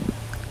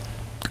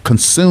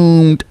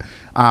consumed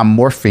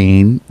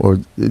morphine or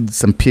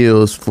some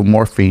pills for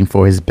morphine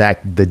for his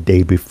back the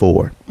day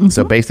before. Mm-hmm.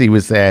 So basically, he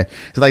was saying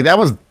it's like that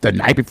was the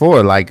night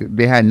before. Like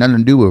they had nothing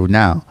to do with it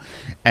now.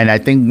 And I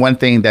think one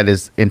thing that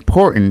is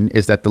important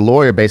is that the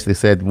lawyer basically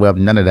said, "Well,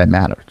 none of that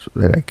matters.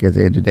 Like at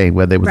the end of the day,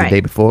 whether it was the day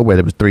before,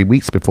 whether it was 3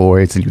 weeks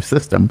before, it's in your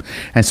system."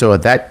 And so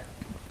at that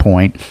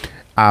point,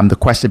 the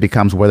question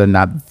becomes whether or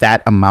not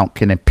that amount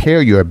can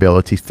impair your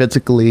ability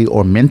physically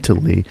or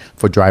mentally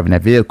for driving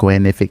that vehicle.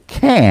 And if it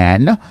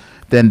can,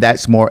 then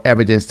that's more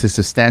evidence to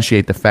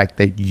substantiate the fact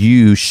that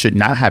you should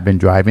not have been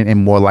driving,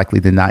 and more likely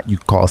than not, you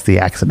caused the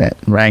accident,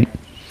 right?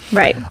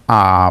 Right.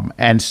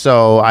 And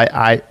so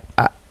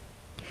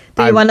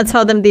Do you want to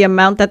tell them the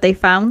amount that they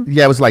found?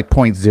 Yeah, it was like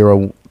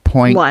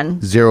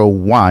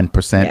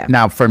 0.01%. Yeah.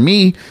 Now, for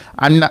me,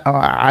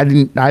 I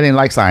didn't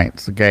like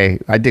science. Okay,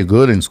 I did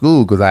good in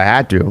school because I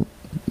had to.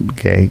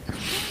 Okay,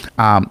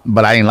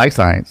 but I didn't like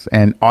science,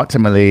 and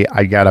ultimately,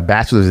 I got a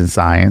bachelor's in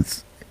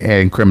science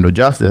and criminal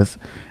justice,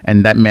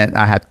 and that meant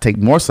I had to take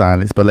more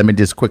science. But let me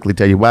just quickly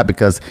tell you why,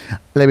 because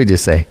let me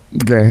just say,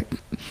 okay,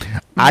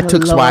 I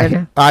took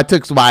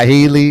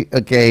Swahili,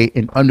 okay,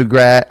 in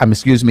undergrad.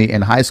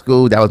 In high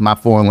school. That was my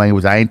foreign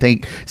language. I didn't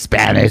take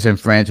Spanish and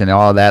French and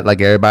all that like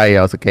everybody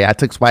else. Okay, I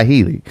took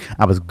Swahili.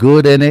 I was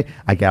good in it.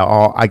 I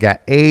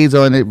got A's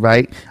on it.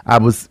 Right. I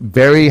was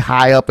very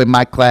high up in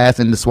my class,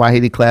 in the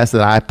Swahili class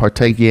that I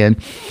partook in,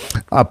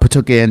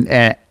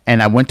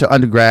 and I went to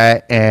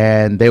undergrad,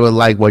 and they were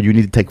like, "Well, you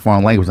need to take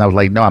foreign language." And I was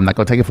like, "No, I'm not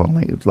going to take a foreign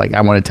language. Like,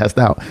 I want to test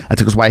out." I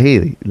took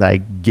Swahili.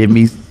 Like, give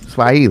me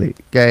Swahili.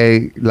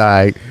 Okay,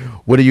 like,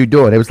 what are you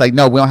doing? It was like,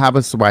 no, we don't have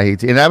a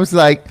Swahili. And I was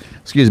like,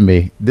 excuse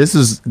me, this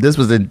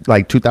was in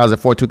like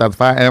 2004,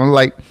 2005, and I'm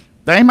like,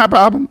 that ain't my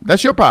problem.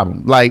 That's your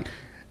problem. Like,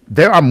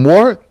 there are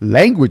more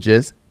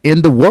languages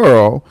in the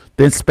world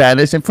than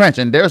Spanish and French,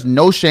 and there's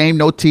no shame,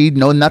 no tea,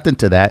 no nothing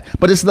to that.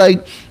 But it's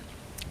like,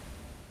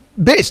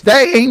 bitch,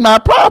 that ain't my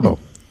problem.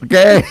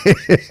 Okay,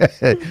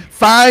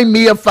 find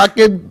me a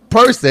fucking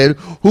person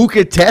who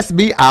could test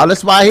me out of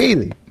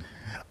Swahili.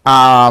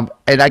 And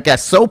I got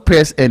so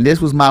pissed, and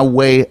this was my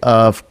way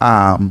of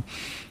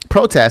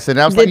protesting.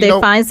 I was Did they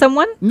find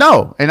someone?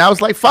 No, and I was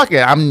like, fuck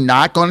it, I'm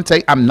not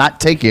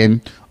taking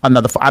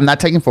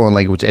foreign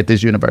language at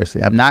this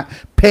university. I'm not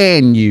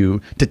paying you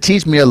to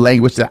teach me a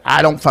language that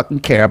I don't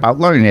fucking care about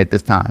learning at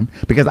this time,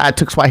 because I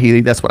took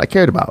Swahili. That's what I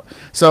cared about.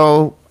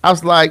 So I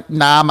was like,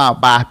 nah, I'm out.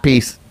 Bye,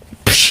 peace.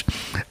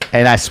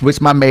 And I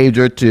switched my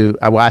major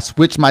I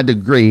switched my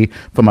degree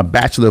from a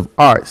Bachelor of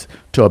Arts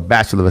to a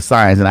Bachelor of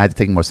Science, and I had to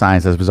take more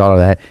science as a result of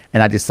that.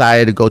 And I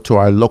decided to go to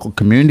our local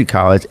community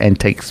college and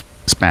take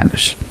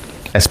Spanish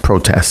as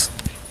protest.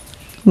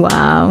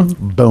 Wow.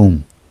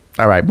 Boom.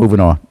 All right, moving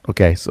on.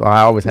 Okay, so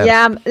I always have.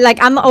 Yeah, like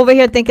I'm over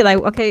here thinking like,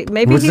 okay,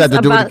 maybe What's he's that to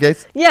about. do with the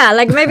case? Yeah,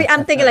 like maybe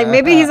I'm thinking like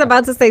maybe he's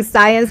about to say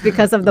science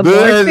because of the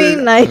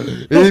morphine. Like,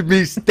 it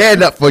means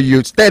stand up for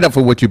you. Stand up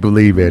for what you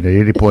believe in at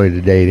any point of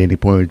the day, at any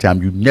point in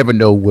time. You never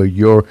know where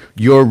your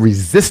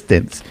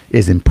resistance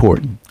is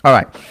important. All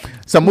right,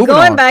 so moving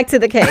on. Going back to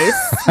the case.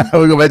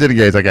 We go back to the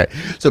case. Okay,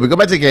 so we go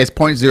back to the case.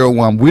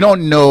 0.01. We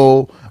don't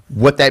know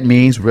what that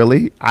means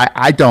really.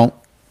 I don't.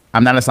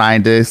 I'm not a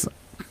scientist.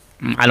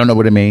 I don't know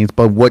what it means,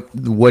 but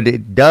what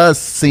it does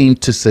seem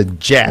to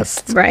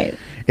suggest, right,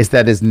 is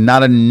that it's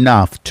not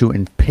enough to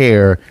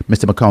impair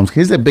Mr. McCombs.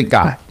 He's a big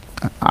guy.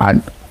 He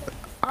wasn't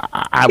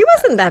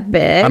that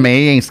big. I mean,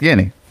 he ain't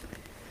skinny.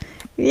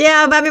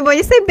 Yeah, but I mean, when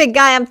you say big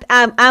guy,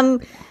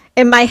 I'm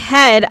in my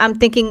head, I'm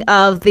thinking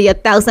of the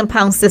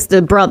 1,000-pound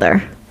sister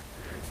brother.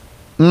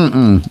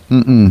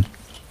 That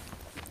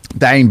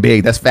ain't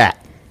big. That's fat.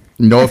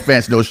 No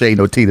offense, no shade,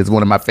 no tea. That's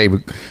one of my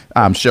favorite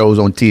shows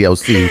on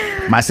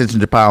TLC. My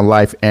 600-pound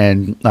life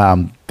and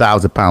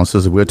 1,000-pound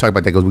sister. We'll talk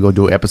about that because we're gonna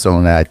do an episode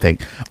on that, I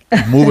think.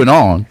 Moving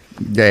on,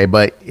 okay.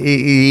 But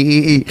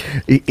he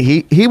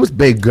was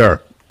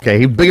bigger. Okay,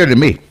 he's bigger than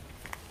me.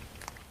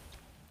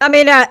 I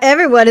mean,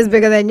 everyone is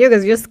bigger than you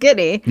because you're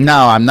skinny.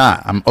 No, I'm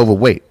not. I'm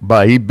overweight,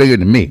 but he's bigger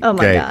than me. Oh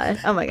my god.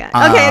 Oh my god.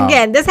 Okay,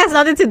 again, this has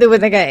nothing to do with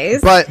the case.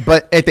 But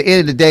at the end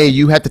of the day,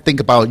 you have to think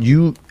about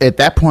at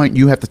that point.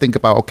 You have to think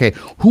about, okay,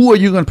 who are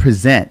you going to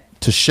present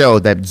to show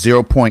that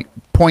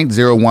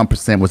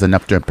 0.01% was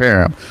enough to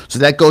impair him? So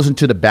that goes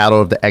into the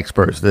battle of the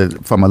experts.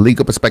 From a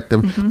legal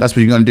perspective, that's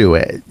what you're going to do.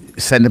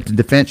 Send up to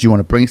defense. You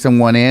want to bring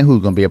someone in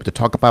who's going to be able to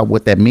talk about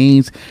what that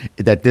means,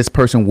 that this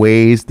person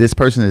weighs, this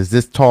person is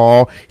this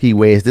tall, he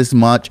weighs this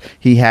much,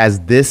 he has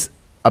this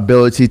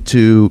ability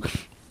to,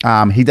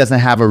 he doesn't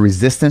have a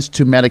resistance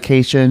to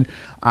medication,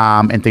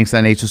 and things of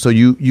that nature. So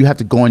you have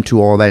to go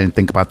into all that and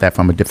think about that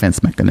from a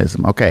defense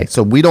mechanism. Okay,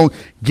 so we don't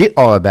get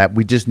all of that.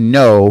 We just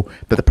know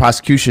that the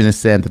prosecution is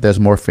saying that there's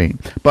morphine.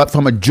 But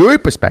from a jury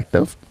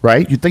perspective,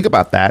 right, you think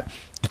about that.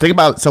 You think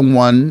about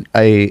someone,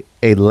 a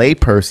lay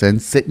person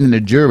sitting in the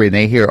jury, and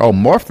they hear, oh,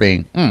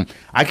 morphine.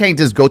 I can't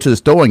just go to the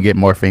store and get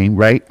morphine,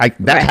 right?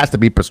 That has to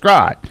be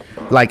prescribed.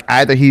 Like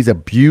either he's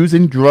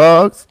abusing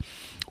drugs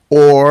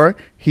or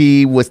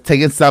he was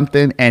taking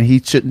something and he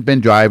shouldn't have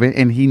been driving,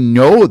 and he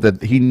knew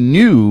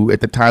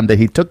at the time that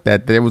he took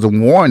that there was a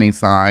warning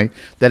sign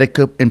that it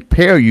could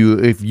impair you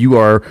if you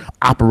are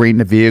operating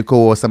a vehicle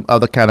or some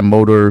other kind of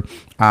motor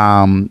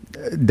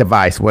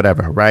device,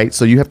 whatever, right?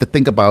 So you have to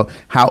think about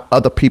how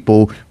other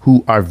people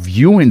who are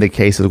viewing the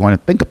case are going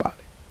to think about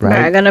it,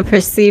 right? They're going to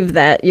perceive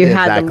that you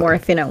had the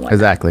morphine and whatnot.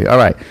 Exactly. All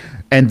right.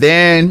 And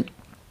then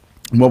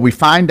what we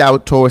find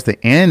out towards the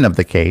end of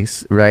the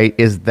case, right,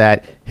 is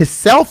that his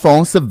cell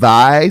phone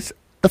survives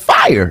the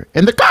fire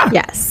in the car.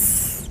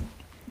 Yes.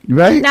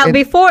 Right? Now,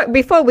 before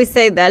we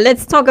say that,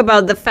 let's talk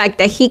about the fact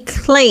that he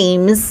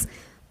claims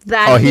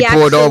that he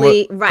pulled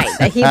actually, over. Right,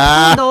 that he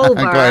pulled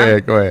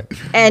over. Go ahead.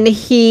 And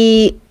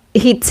he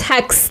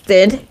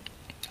texted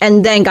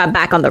and then got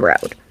back on the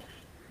road.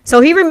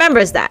 So he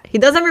remembers that. He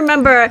doesn't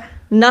remember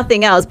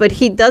nothing else, but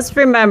he does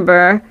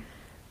remember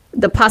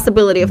the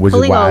possibility of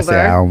pulling over. I say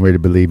I don't really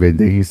believe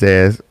anything he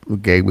says.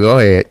 Okay, go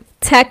ahead.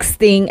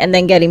 Texting and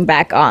then getting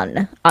back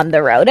on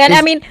the road.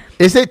 And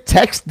is it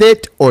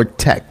texted or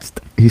text?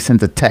 He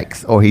sent a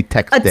text or he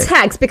texted? A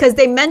text, because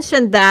they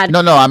mentioned that.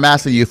 No, I'm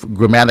asking you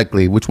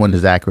grammatically which one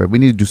is accurate. We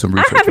need to do some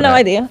research. I have no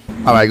idea.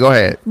 All right, go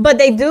ahead. But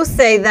they do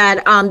say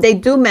that they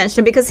do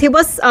mention, because he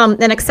was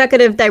an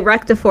executive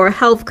director for a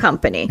health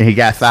company. And he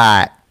got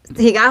fired.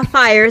 He got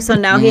fired, so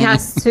now he had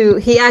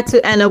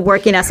to end up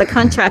working as a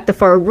contractor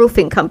for a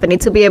roofing company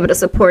to be able to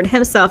support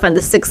himself and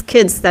the 6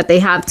 kids that they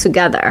have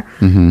together.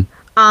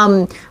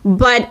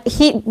 But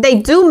they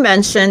do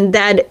mention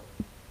that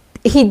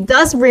he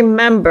does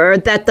remember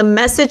that the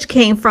message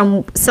came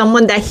from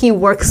someone that he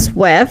works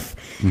with,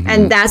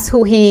 and that's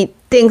who he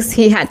thinks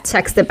he had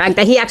texted back,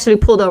 that he actually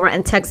pulled over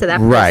and texted that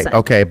person. Right.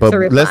 Okay.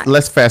 But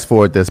let's fast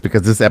forward this,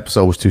 because this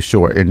episode was too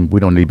short and we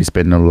don't need to be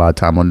spending a lot of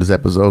time on this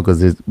episode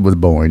because it was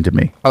boring to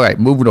me. All right,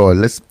 moving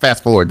on. Let's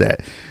fast forward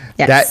that.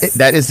 Yes.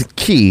 That is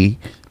key,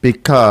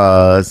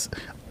 because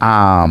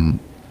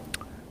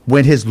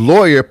when his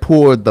lawyer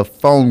pulled the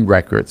phone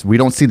records, we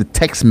don't see the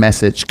text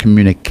message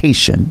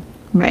communication.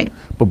 Right.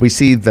 But we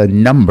see the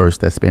numbers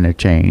that's been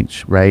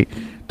exchanged, right?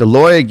 The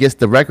lawyer gets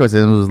the records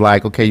and was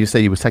like, okay, you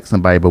say you was texting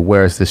somebody, but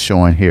where is this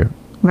showing here?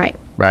 Right.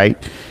 Right.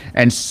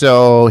 And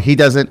so he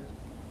doesn't.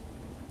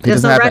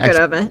 There's no record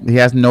of it. He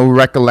has no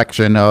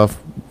recollection of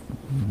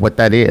what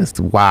that is,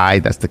 why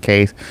that's the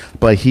case.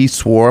 But he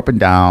swore up and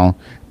down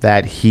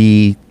that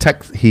he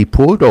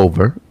pulled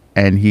over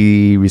and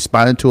he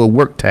responded to a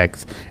work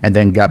text and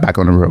then got back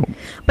on the road.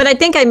 But I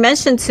think I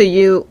mentioned to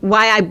you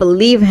why I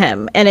believe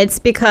him. And it's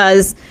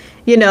because,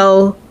 you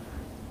know,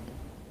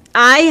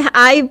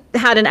 I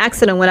had an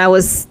accident when I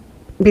was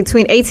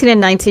between 18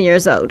 and 19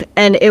 years old.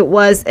 And it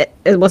was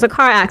a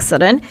car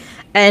accident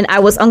and I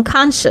was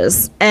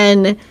unconscious.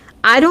 And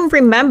I don't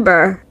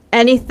remember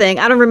anything.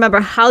 I don't remember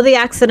how the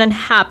accident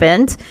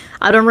happened.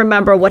 I don't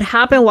remember what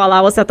happened while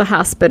I was at the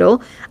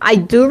hospital. I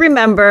do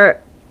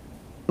remember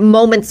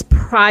moments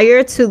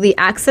prior to the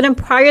accident,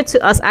 prior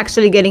to us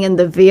actually getting in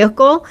the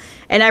vehicle.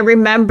 And I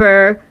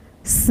remember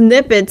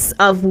snippets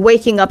of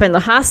waking up in the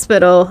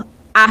hospital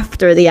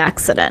after the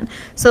accident.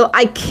 So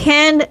I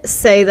can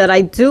say that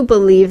I do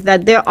believe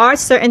that there are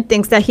certain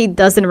things that he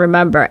doesn't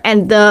remember.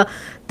 And the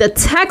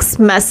text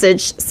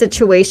message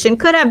situation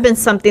could have been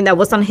something that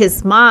was on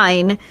his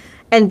mind.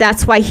 And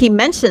that's why he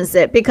mentions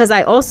it, because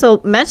I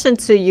also mentioned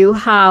to you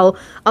how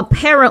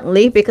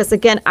apparently, because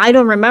again, I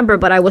don't remember,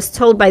 but I was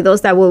told by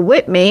those that were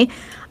with me,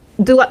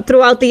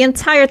 throughout the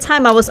entire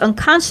time I was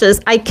unconscious,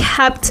 I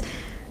kept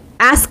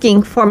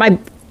asking for my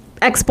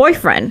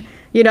ex-boyfriend.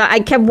 You know,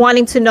 I kept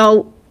wanting to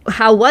know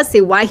how was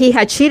he, why he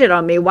had cheated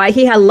on me, why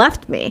he had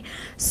left me.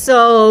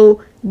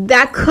 So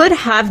that could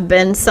have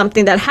been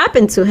something that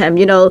happened to him.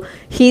 You know,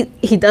 he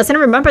doesn't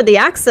remember the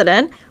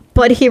accident,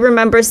 but he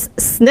remembers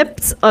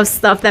snips of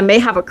stuff that may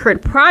have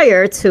occurred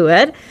prior to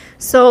it.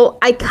 So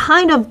I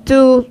kind of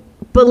do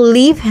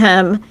believe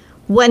him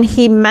when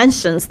he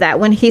mentions that,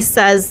 when he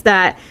says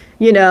that,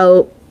 you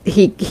know,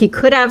 he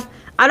could have,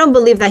 I don't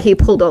believe that he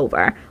pulled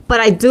over,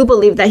 but I do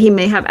believe that he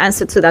may have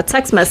answered to that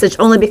text message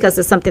only because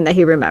it's something that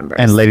he remembers.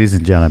 And ladies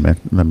and gentlemen,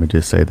 let me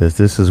just say this.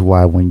 This is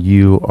why when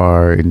you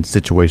are in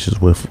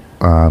situations with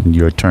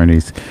your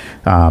attorneys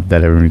that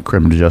are in the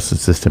criminal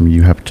justice system,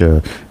 you have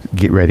to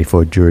get ready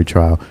for a jury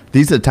trial.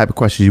 These are the type of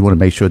questions you want to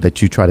make sure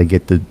that you try to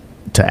get to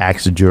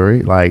ask the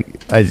jury. Like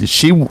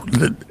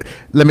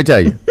let me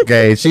tell you,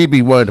 okay, she'd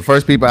be one of the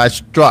first people I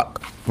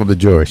struck from the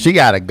jury. She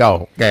gotta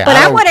go. Okay, but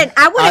I wouldn't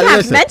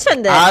have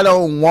mentioned this. I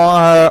don't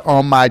want her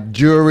on my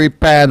jury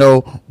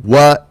panel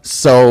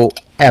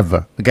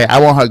whatsoever. Okay,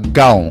 I want her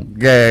gone.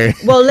 Okay.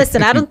 Well,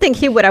 listen, I don't think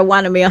he would have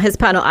wanted me on his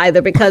panel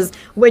either, because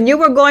when you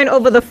were going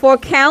over the 4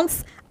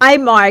 counts, I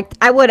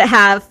would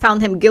have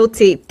found him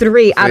guilty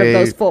 3 out of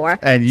those 4.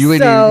 And you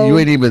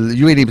ain't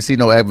even see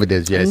no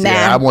evidence yet. See,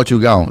 I want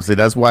you gone. See,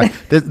 that's why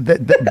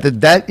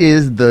that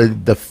is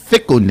the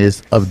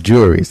fickleness of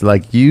juries.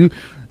 Like you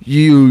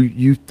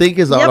think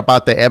it's all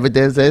about the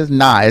evidence. It's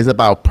not. It's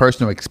about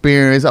personal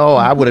experience. Oh,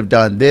 I would have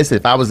done this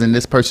if I was in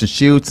this person's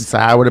shoes. So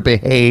I would have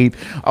behaved.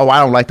 Oh, I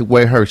don't like the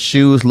way her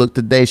shoes look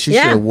today. She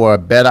should have wore a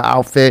better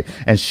outfit.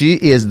 And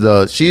she's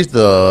the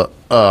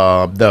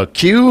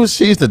accused.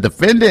 She's the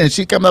defendant, and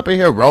she come up in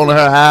here rolling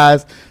her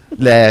eyes.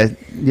 That,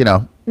 you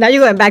know. Now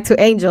you're going back to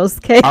Angel's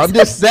case. I'm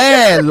just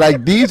saying,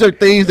 like, these are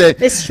things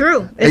that it's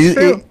true. It's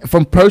true.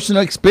 From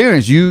personal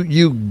experience,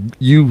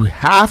 you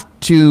have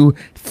to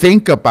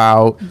think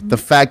about the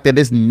fact that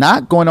it's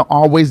not going to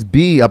always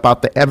be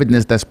about the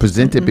evidence that's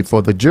presented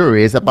before the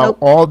jury. It's about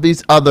all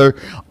these other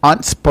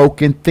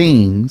unspoken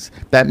things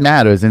that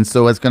matters. And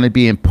so it's going to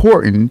be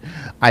important,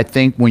 I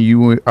think, when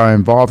you are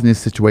involved in these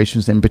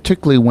situations, and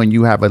particularly when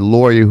you have a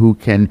lawyer who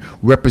can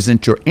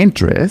represent your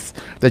interests,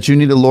 that you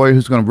need a lawyer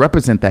who's going to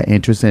represent that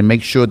interest and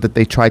make sure that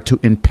they try to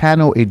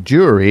impanel a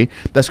jury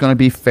that's going to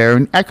be fair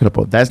and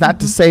equitable. That's not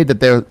to say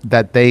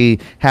that they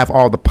have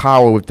all the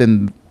power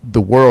within the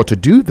world to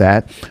do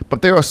that,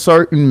 but there are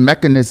certain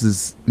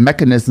mechanisms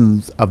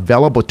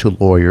available to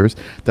lawyers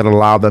that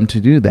allow them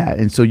to do that.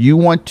 And so you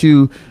want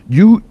to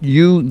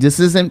this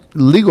isn't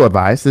legal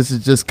advice, this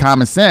is just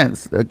common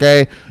sense.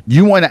 Okay,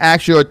 you want to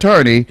ask your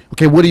attorney,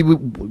 okay,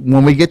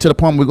 when we get to the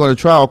point we're going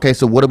to trial, okay,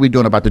 so what are we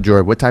doing about the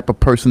jury? What type of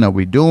person are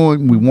we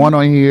want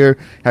on here?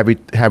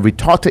 Have we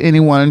talked to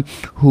anyone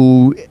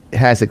who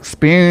has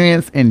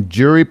experience in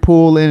jury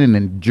pooling and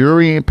in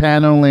jury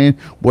paneling?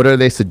 What are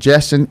their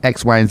suggestions?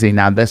 X, Y, and Z.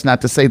 Now, that's not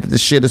to say that the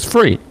shit is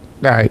free.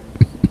 All right.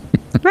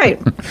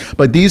 Right.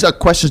 But these are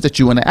questions that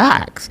you want to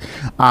ask,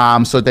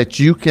 so that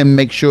you can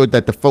make sure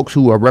that the folks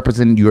who are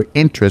representing your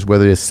interests,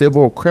 whether it's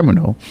civil or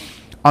criminal,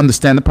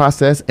 understand the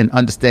process and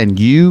understand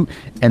you,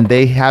 and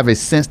they have a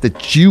sense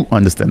that you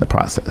understand the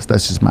process.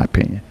 That's just my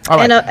opinion. All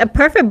right. And a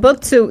perfect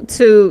book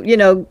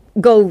to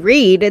go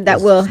read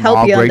that will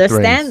help you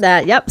understand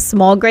that. Yep,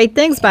 Small Great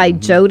Things by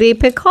Jodi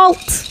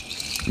Picoult.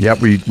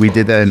 Yep, we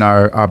did that in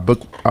our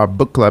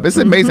book club. It's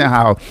amazing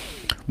how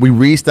we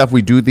read stuff,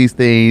 we do these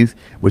things,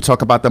 we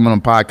talk about them on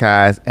a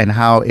podcast, and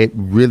how it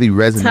really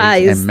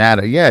resonates and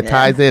matters. Yeah, it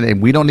ties in,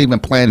 and we don't even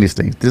plan these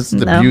things. This is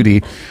the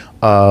beauty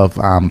of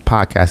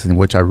podcasting,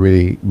 which I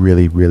really,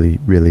 really, really,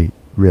 really,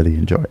 really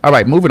enjoy. All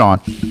right, moving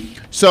on.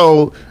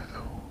 So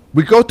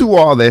we go through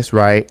all this,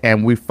 right?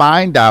 And we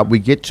find out, we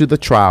get to the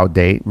trial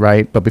date,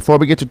 right? But before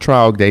we get to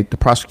trial date, the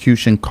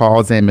prosecution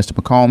calls in. Mr.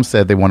 McCombs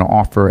said they want to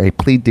offer a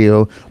plea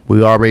deal.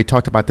 We already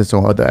talked about this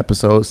on other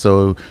episodes,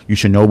 so you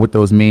should know what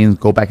those mean.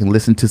 Go back and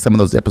listen to some of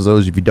those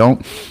episodes if you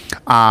don't.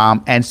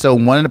 And so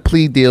one of the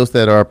plea deals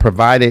that's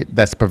provided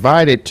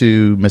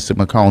to Mr.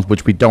 McCombs,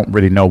 which we don't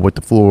really know what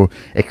the full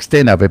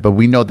extent of it, but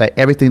we know that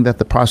everything that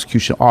the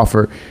prosecution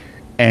offered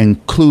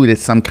included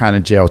some kind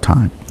of jail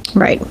time.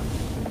 Right.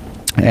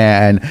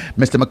 And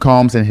Mr.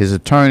 McCombs and his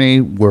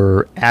attorney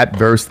were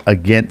adverse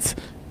against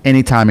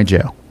any time in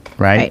jail,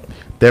 right?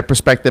 Their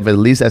perspective, at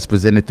least as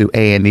presented through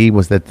A&E,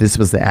 was that this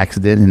was the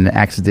accident, and the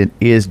accident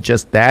is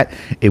just that.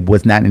 It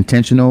was not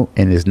intentional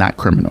and is not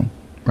criminal,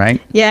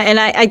 right? Yeah, and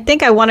I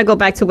think I want to go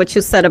back to what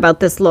you said about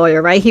this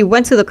lawyer, right? He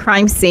went to the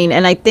crime scene,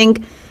 and I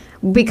think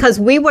because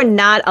we were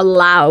not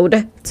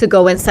allowed to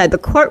go inside the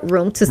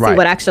courtroom to see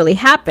what actually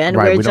happened.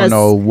 Right. We don't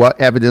know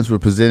what evidence was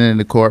presented in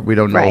the court. We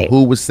don't know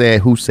who said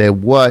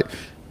what.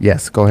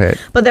 Yes, go ahead.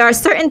 But there are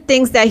certain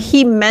things that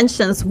he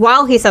mentions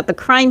while he's at the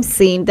crime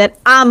scene that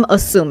I'm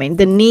assuming,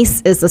 the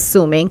niece is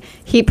assuming,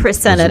 he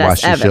presented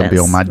as evidence. She shouldn't be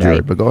on my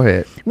jury, but go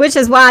ahead. Which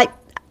is why,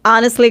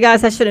 honestly,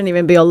 guys, I shouldn't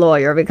even be a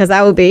lawyer, because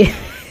I would be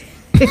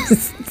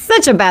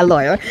such a bad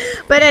lawyer.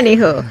 But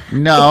anywho,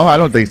 no, I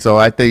don't think so.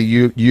 I think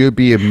you'll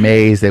be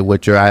amazed at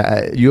what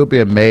you'll be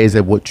amazed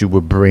at what you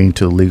would bring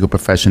to the legal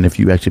profession if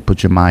you actually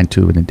put your mind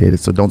to it and did it.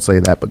 So don't say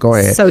that, but go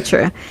ahead. So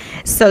true.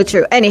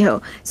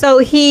 Anywho, so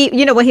he,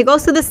 when he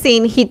goes to the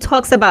scene, he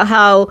talks about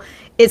how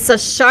it's a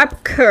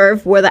sharp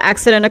curve where the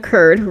accident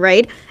occurred,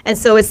 right? And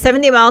so it's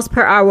 70 miles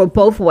per hour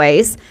both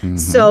ways.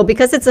 So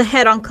because it's a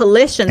head-on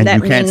collision, and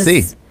that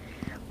means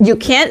you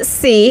can't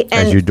see, and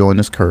as you're doing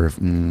this curve.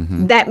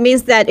 That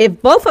means that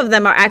if both of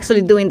them are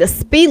actually doing the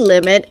speed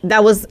limit,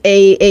 that was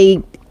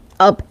a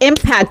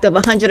impact of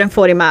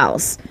 140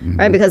 miles,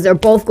 right? Because they're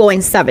both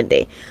going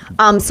 70.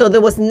 So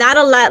there was not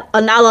a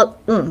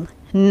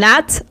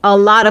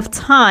lot of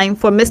time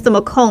for Mr.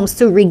 McCombs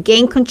to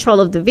regain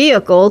control of the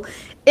vehicle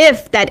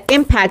if that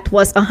impact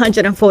was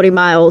 140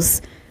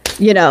 miles,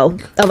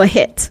 of a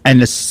hit.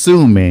 And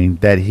assuming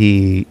that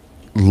he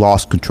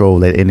lost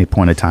control at any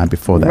point in time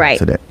before the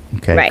accident.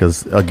 Okay,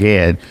 because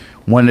again,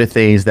 one of the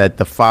things that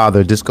the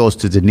father, this goes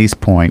to Denise's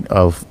point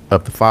of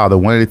the father,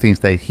 one of the things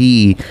that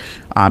he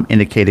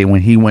indicated when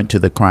he went to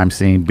the crime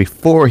scene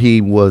before he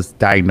was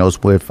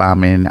diagnosed with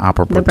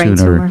inoperable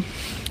tumor,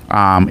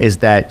 is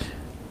that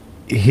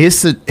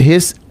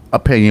his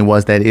opinion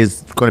was that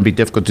it's going to be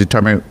difficult to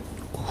determine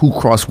who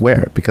crossed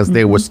where, because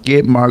there were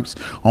skid marks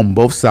on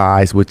both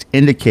sides, which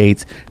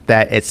indicates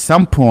that at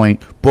some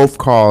point both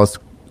cars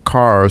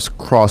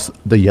cross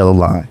the yellow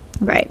line.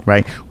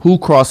 Right. Who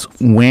crossed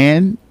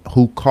when,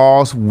 who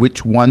caused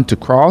which one to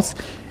cross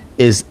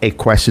is a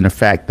question of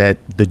fact that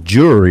the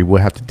jury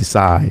will have to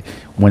decide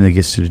when it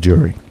gets to the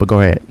jury. But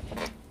go ahead.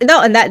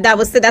 No, and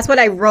that's what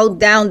I wrote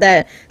down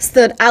that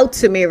stood out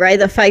to me, right?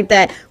 The fact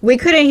that we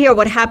couldn't hear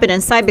what happened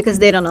inside because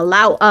they don't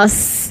allow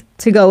us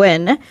to go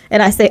in.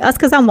 And I say us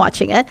because I'm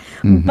watching it.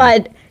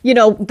 But,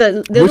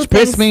 the little which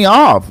pissed me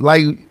off.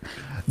 Like,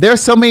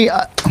 there's so many...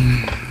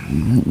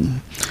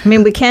 I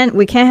mean, we can't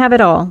have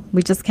it all.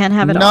 We just can't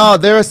have it all. No,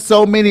 there are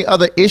so many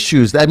other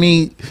issues. I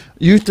mean,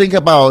 you think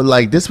about,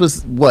 like, this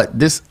was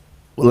this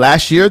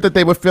last year that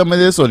they were filming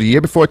this, or the year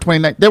before,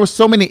 2019. There were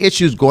so many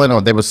issues going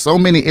on. There were so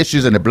many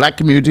issues in the Black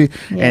community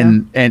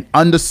and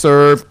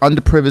underserved,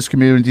 underprivileged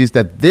communities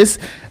that this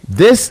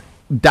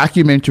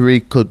documentary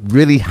could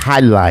really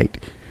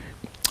highlight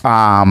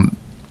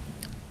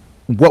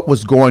what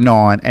was going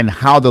on and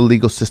how the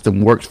legal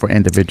system works for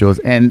individuals.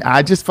 And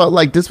I just felt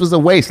like this was a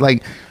waste.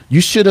 Like,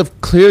 you should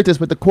have cleared this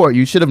with the court.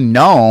 You should have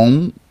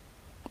known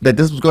that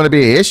this was going to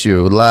be an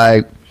issue.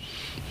 Like,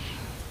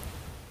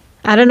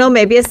 I don't know.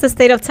 Maybe it's the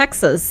state of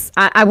Texas.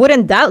 I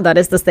wouldn't doubt that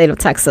it's the state of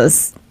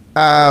Texas.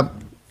 I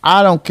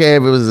don't care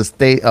if it was the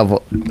state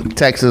of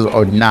Texas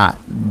or not.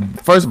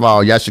 First of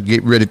all, y'all should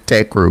get rid of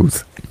Ted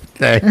Cruz.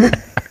 Okay?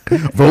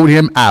 Vote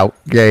him out,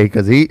 okay?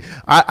 Because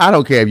I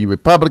don't care if you're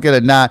Republican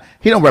or not.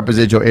 He don't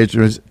represent your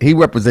interests. He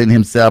represents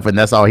himself, and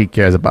that's all he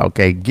cares about,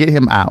 okay? Get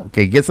him out,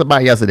 okay? Get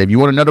somebody else in there. If you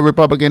want another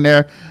Republican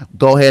there,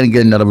 go ahead and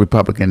get another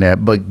Republican there.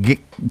 But get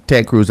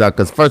Ted Cruz out,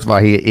 because first of all,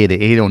 he an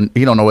idiot.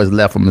 He don't know his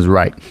left from his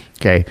right,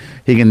 okay?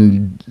 He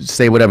can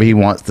say whatever he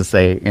wants to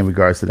say in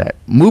regards to that.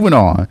 Moving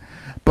on.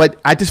 But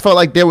I just felt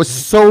like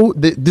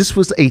this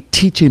was a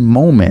teaching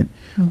moment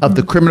of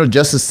the criminal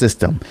justice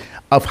system,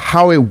 of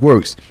how it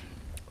works,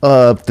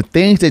 of the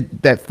things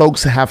that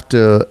folks have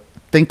to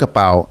think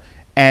about,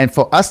 and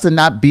for us to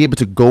not be able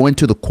to go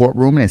into the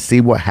courtroom and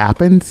see what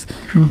happens.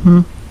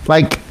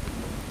 Like,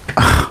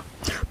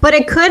 But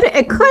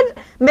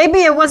maybe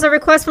it was a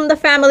request from the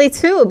family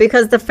too,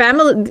 because the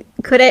family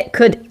could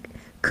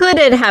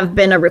it have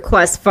been a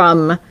request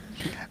from?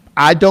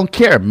 I don't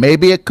care.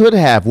 Maybe it could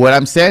have. What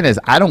I'm saying is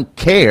I don't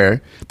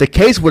care. The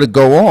case would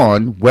go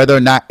on whether or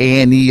not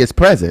A&E is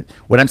present.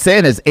 What I'm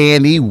saying is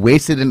A&E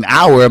wasted an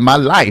hour of my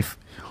life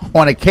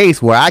on a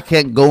case where I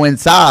can't go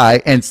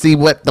inside and see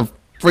what the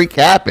freak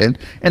happened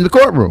in the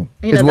courtroom,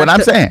 is what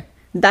I'm saying.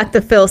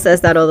 Dr. Phil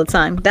says that all the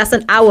time. That's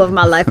an hour of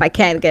my life I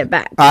can't get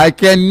back. I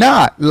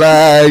cannot.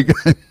 Like,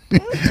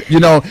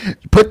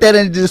 put that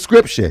in the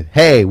description.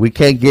 Hey, we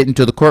can't get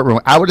into the courtroom.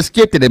 I would have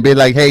skipped it and been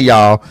like, hey,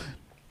 y'all,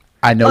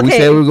 I know we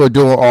said we were going to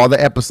do all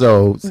the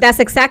episodes. That's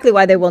exactly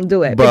why they won't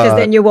do it, because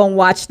then you won't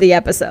watch the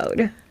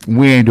episode.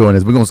 We ain't doing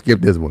this. We're going to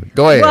skip this one.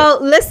 Go ahead.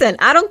 Well, listen,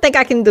 I don't think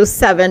I can do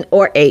 7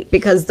 or 8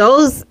 because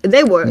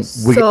they were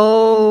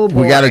so boring.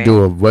 We got to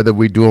do them, whether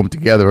we do them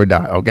together or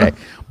not. Okay.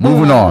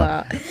 Moving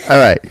on. All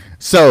right.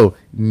 So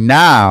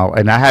now,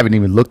 and I haven't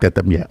even looked at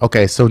them yet.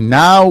 Okay. So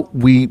now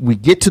we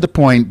get to the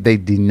point they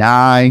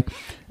deny,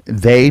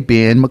 they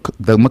being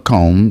the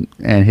McComb,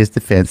 and his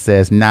defense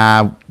says,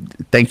 nah,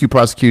 thank you,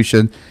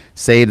 prosecution.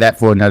 Save that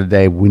for another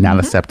day. We're not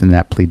accepting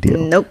that plea deal.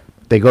 Nope.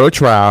 They go to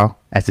trial.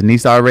 As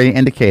Denise already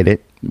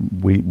indicated,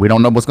 we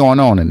don't know what's going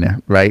on in there,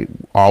 right?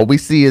 All we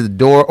see is the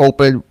door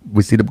open.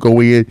 We see them go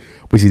in.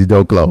 We see the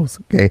door close.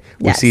 Okay.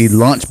 We see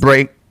lunch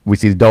break. We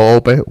see the door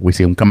open. We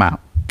see them come out.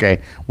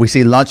 Okay. We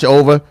see lunch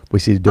over. We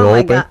see the door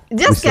open. God.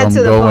 Just get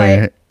to the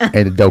point.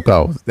 And the door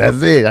closed.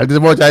 That's it. I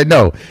just want y'all to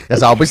know.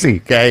 That's all we see.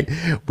 Okay.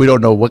 We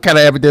don't know what kind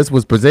of evidence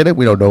was presented.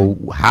 We don't know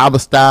how the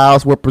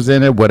styles were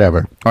presented.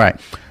 Whatever. All right.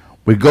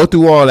 We go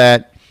through all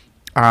that,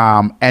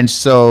 and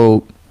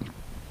so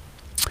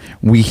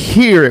we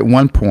hear at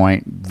one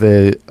point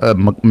the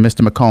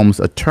Mr. McComb's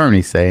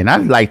attorney say, and I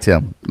liked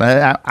him.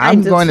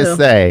 I'm going to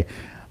say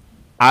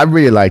I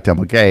really liked him.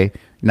 Okay.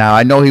 Now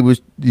I know he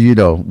was,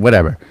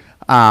 whatever.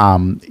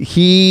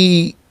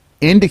 He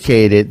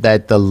indicated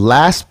that the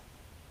last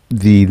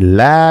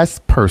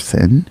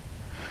person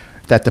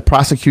that the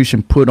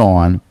prosecution put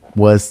on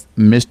was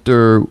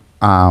Mr.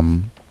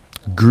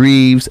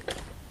 Greaves'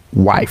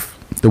 wife,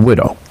 the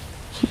widow.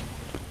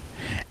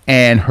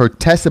 And her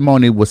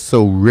testimony was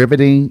so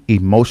riveting,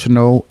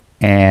 emotional,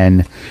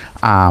 and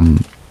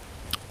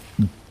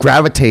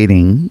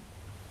gravitating,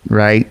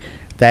 right,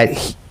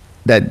 that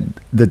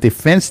the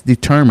defense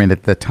determined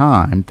at the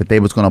time that they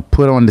was going to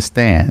put on the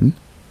stand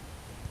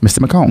Mr.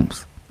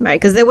 McCombs. Right,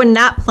 because they were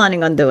not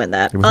planning on doing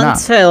that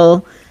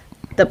until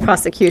the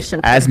prosecution.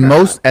 As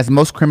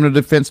most criminal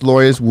defense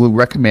lawyers will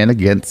recommend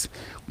against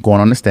going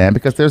on the stand,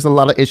 because there's a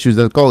lot of issues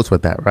that goes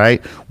with that,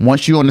 right?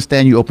 Once you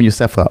understand, you open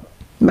yourself up.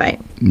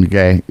 Right.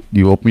 Okay.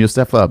 You open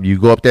yourself up. You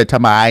go up there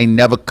talking about I ain't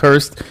never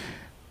cursed,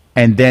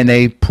 and then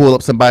they pull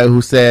up somebody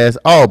who says,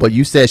 "Oh, but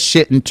you said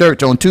shit in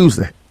church on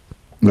Tuesday,"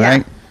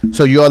 right? Yeah.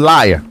 So you're a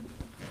liar.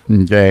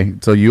 Okay.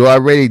 So you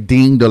already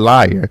deemed a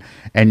liar,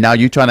 and now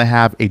you're trying to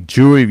have a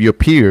jury of your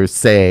peers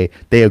say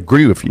they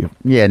agree with you.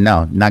 Yeah,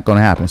 no, not going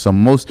to happen. So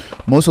most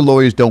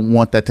lawyers don't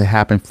want that to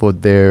happen for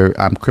their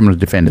criminal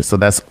defendants. So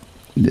that's,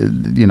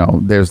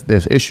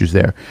 there's issues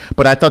there.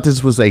 But I thought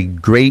this was a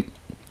great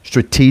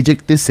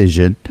strategic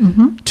decision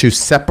to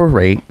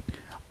separate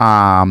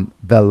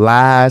the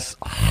last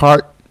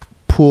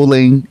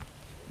heart-pulling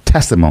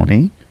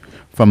testimony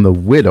from the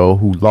widow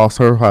who lost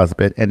her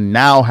husband and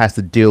now has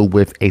to deal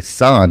with a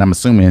son, I'm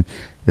assuming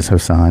it's her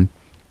son,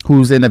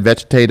 who's in a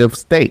vegetative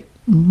state,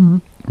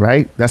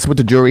 right? That's what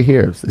the jury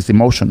hears. It's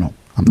emotional.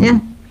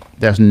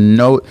 There's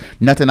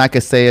nothing I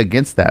can say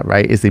against that,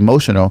 right? It's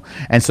emotional.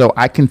 And so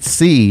I can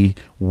see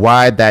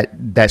why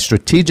that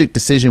strategic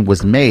decision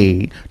was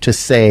made to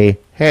say,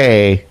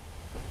 hey,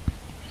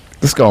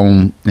 let's go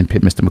and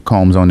put Mr.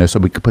 McCombs on there so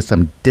we could put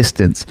some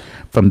distance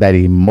from that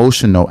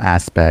emotional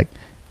aspect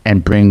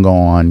and bring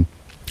on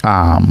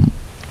and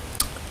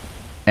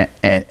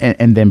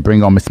then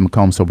bring on Mr.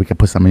 McCombs so we can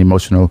put some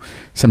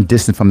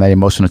distance from that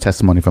emotional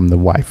testimony from the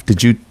wife.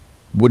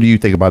 What do you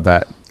think about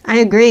that? I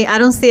agree. I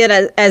don't see it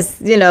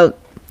as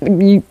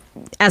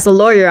as a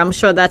lawyer, I'm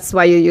sure that's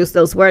why you use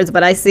those words,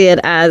 but I see it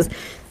as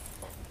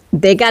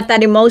they got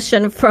that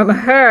emotion from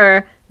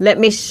her. Let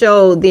me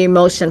show the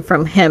emotion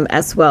from him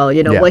as well.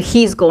 What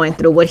he's going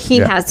through, what he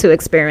has to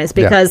experience,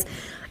 because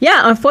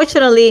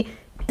unfortunately,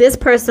 this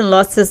person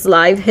lost his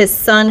life. His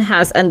son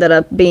has ended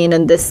up being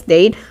in this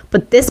state,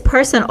 but this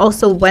person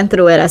also went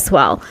through it as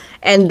well.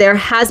 And there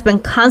has been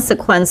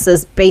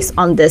consequences based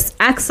on this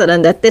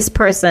accident that this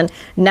person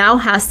now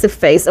has to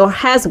face or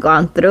has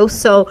gone through.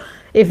 So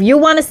if you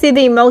want to see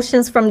the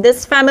emotions from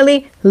this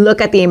family,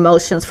 look at the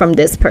emotions from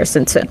this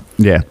person too.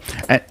 Yeah.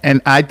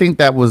 And I think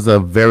that was a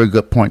very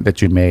good point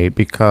that you made,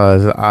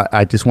 because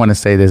I just want to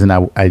say this, and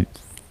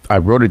I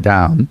wrote it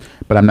down,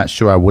 but I'm not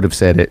sure I would have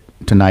said it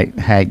tonight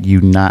had you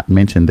not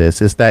mentioned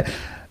this, is that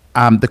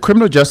the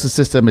criminal justice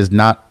system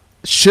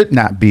should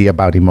not be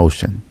about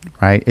emotion,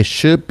 right? It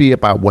should be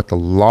about what the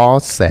law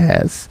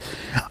says,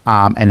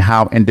 and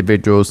how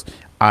individuals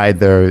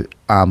either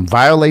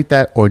violate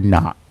that or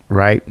not,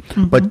 right?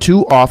 But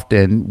too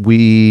often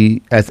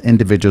we as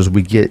individuals,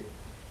 we get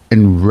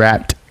and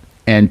wrapped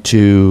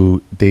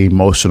into the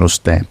emotional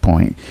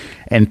standpoint.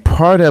 And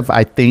part of,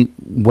 I think,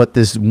 what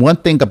this one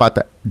thing about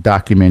the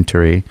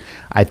documentary,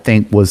 I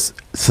think, was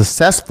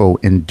successful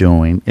in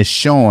doing is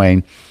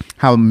showing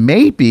how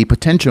maybe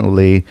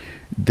potentially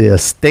the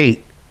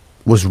state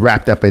was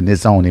wrapped up in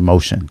its own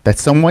emotion, that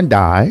someone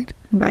died.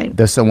 Right.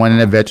 There's someone in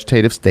a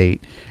vegetative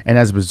state. And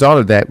as a result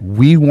of that,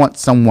 we want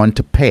someone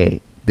to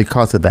pay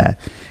because of that.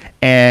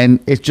 And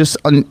it's just,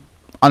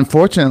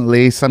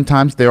 unfortunately,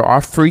 sometimes there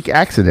are freak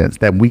accidents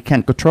that we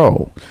can't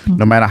control. Mm-hmm.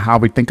 No matter how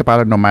we think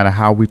about it, no matter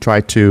how we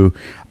try to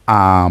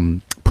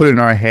put it in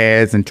our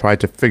heads and try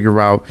to figure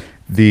out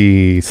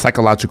the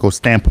psychological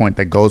standpoint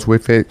that goes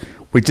with it,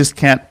 we just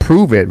can't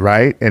prove it,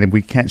 right? And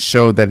we can't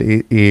show that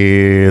it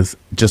is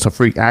just a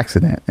freak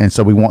accident. And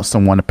so we want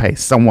someone to pay.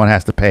 Someone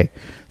has to pay.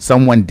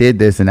 Someone did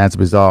this, and as a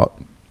result,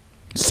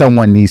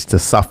 someone needs to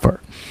suffer.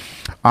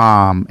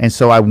 And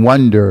so I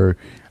wonder,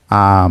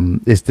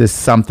 is this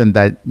something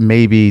that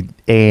maybe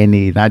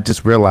A&E, and I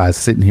just realized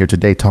sitting here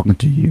today talking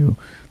to you,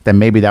 that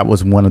maybe that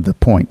was one of the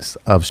points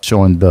of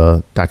showing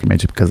the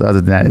documentary, because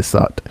other than that, it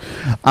sucked.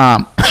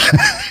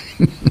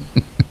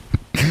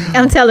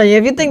 I'm telling you,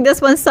 if you think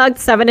this one sucked,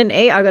 7 and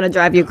 8 are going to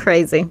drive you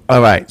crazy.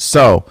 All right.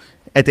 So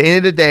at the end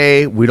of the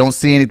day, we don't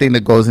see anything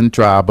that goes in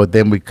trial, but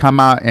then we come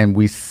out and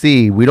we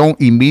don't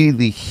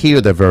immediately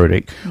hear the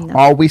verdict. No.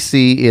 All we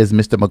see is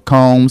Mr.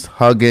 McCombs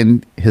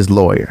hugging his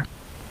lawyer.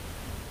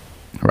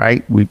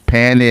 Right? We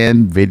pan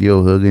in,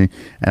 video hugging,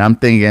 and I'm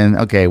thinking,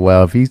 okay,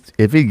 well, if he's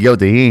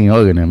guilty, he ain't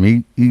hugging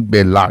him. He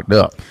been locked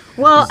up.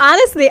 Well,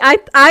 honestly,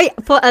 I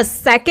for a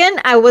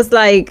second I was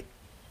like,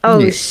 oh,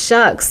 yeah.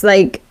 Shucks,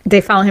 like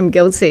they found him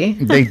guilty.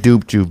 They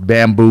duped you,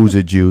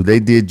 bamboozled you. They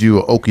did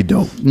you okie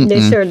doke. They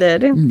sure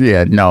did.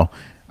 Yeah, no.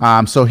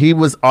 So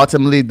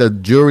the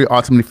jury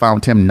ultimately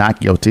found him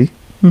not guilty.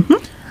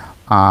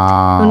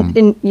 Mm-hmm.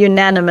 In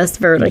unanimous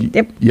verdict.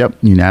 Yep.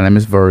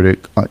 Unanimous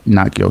verdict,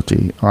 not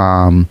guilty.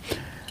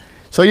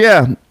 So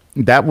yeah,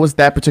 that was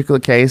that particular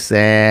case,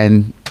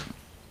 and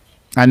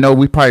I know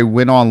we probably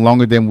went on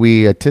longer than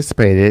we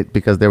anticipated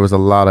because there was a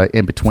lot of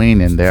in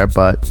between in there,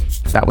 but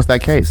that was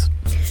that case.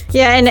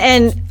 Yeah,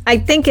 and I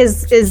think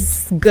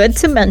is good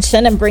to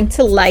mention and bring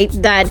to light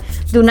that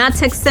do not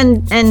text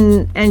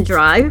and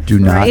drive. Do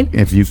not. Right?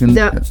 If you can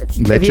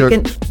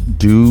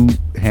do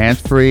hands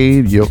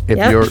free.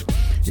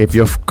 If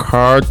your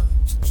car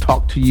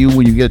talk to you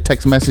when you get a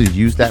text message,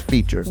 use that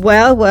feature.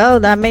 Well,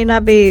 that may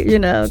not be,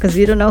 because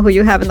you don't know who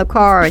you have in the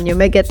car, and you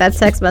may get that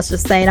text message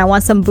saying, I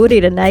want some booty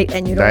tonight,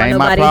 and you don't want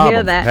nobody to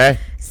hear that. Hey.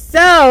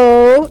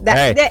 So,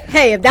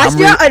 if that's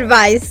your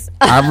advice.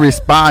 I'm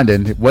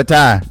responding. What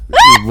time?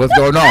 What's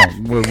going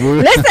on?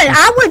 Listen,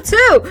 I would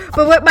too,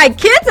 but with my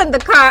kids in the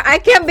car, I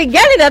can't be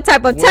getting that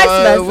type of text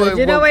message.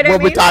 You know what I mean?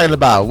 What we talking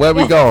about? Where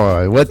we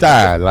going? What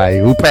time? Like,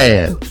 who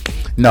paying?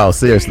 No,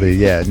 seriously,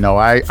 yeah. No,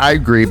 I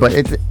agree, but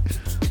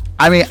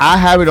I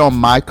have it on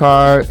my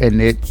car,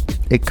 and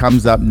it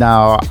comes up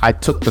now. I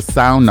took the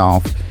sound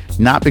off,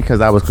 not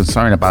because I was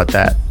concerned about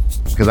that,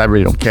 because I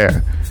really don't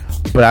care.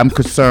 But I'm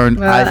concerned.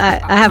 Well,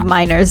 I have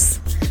minors.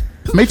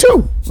 Me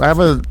too. I have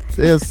a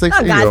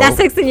 16-year-old. Oh, God, that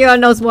 16-year-old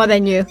knows more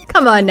than you.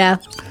 Come on now.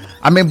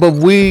 But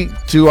we,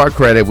 to our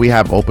credit, we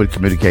have open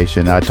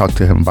communication. I talk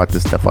to him about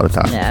this stuff all the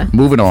time. Yeah.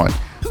 Moving on.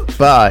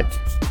 But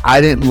I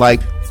didn't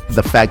like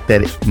the fact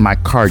that my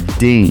car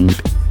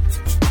dinged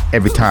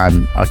every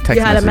time a text message.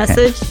 You had a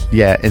message?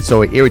 Yeah, and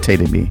so it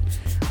irritated me.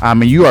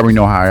 You already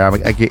know how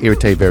I get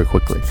irritated very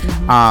quickly.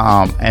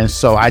 Mm-hmm. And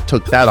so I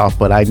took that off,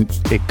 but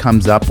it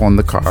comes up on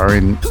the car,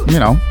 and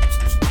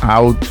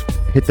I'll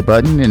hit the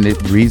button and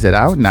it reads it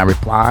out, and I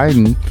reply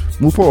and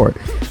move forward.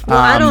 Well,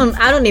 I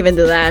don't even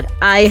do that.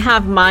 I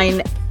have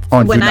mine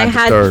on when I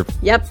had disturb.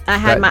 Yep, I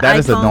had my iPhone. That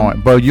is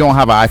annoying, but you don't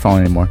have an iPhone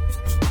anymore.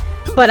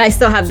 But I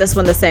still have this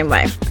one the same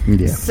way.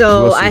 Yeah.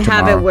 So I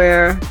have it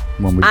where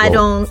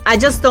I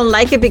just don't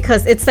like it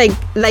because it's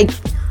like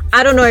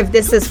I don't know if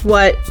this is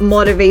what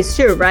motivates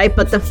you, right?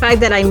 But the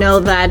fact that I know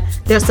that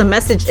there's a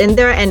message in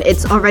there and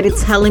it's already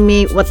telling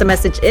me what the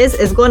message is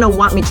going to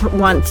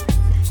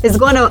is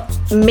going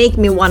to make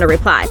me want to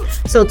reply.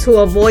 So to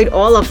avoid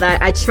all of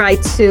that, I try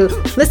to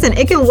listen.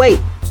 It can wait.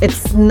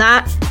 It's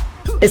not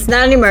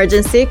an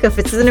emergency. If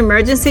it's an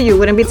emergency, you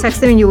wouldn't be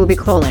texting me. You will be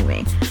calling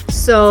me.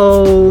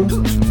 So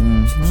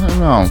I don't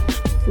know.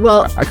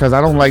 Well, because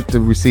I don't like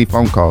to receive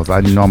phone calls. I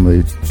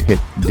normally hit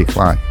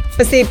decline.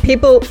 But see,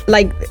 people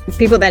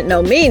that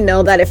know me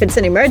know that if it's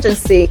an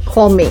emergency,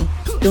 call me.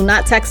 Do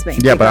not text me.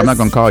 Yeah, but I'm not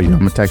gonna call you. I'm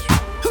gonna text you.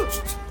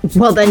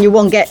 Well, then you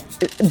won't get.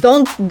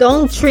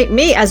 Don't treat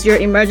me as your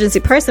emergency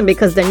person,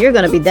 because then you're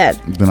gonna be dead.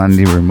 Then I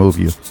need to remove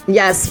you.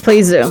 Yes,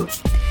 please do.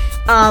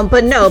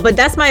 But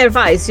that's my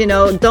advice.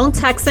 Don't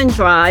text and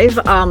drive.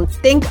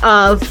 Think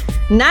of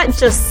not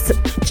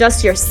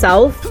just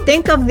yourself.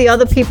 Think of the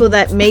other people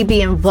that may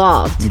be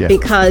involved,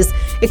 because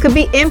it could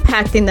be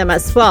impacting them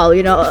as well.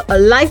 A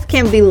life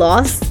can be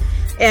lost,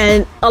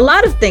 and a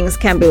lot of things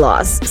can be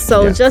lost.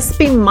 So just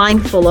be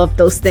mindful of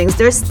those things.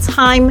 There's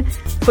time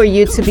for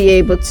you to be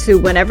able to,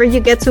 whenever you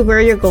get to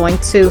where you're going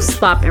to,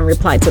 stop and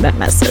reply to that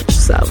message.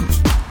 So.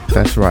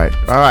 That's right.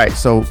 All right.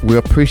 So we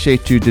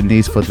appreciate you,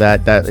 Denise, for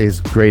that. That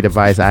is great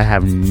advice. I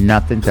have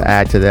nothing to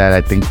add to that.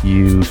 I think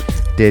you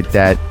did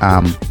that.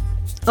 And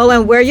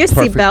wear your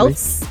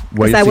seatbelts.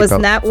 Because I was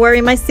not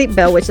wearing my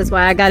seatbelt, which is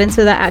why I got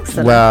into the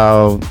accident.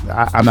 Well,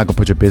 I'm not going to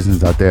put your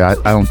business out there. I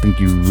don't think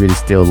you really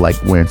still like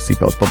wearing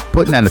seatbelts. But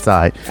putting that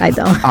aside. I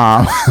don't.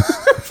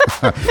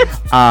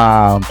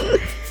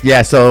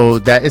 Yeah, so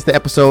that is the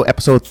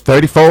episode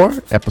 34,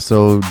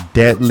 episode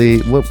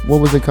Deadly. What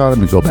was it called?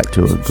 Let me go back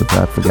to it because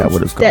I forgot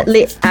what it's called.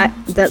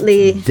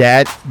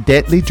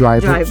 Deadly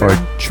Driver or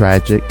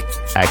Tragic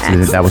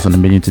Accident. That was on the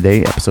menu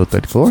today, episode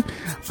 34.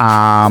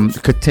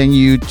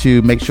 Continue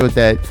to make sure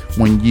that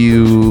when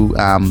you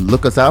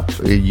look us up,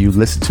 you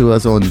listen to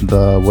us on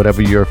the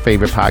whatever your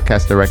favorite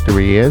podcast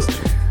directory is.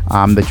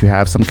 That you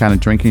have some kind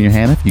of drink in your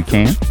hand if you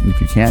can. If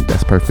you can't,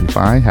 that's perfectly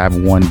fine. Have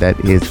one that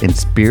is in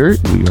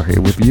spirit. We are here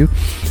with you.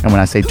 And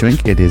when I say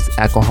drink, it is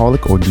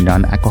alcoholic or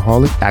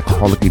non-alcoholic.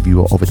 Alcoholic if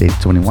you are over the age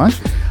of 21.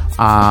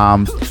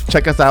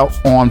 Check us out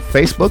on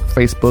Facebook.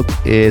 Facebook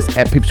is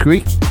at Peeps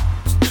Creek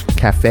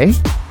Cafe.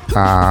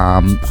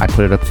 I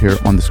put it up here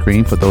on the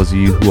screen for those of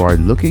you who are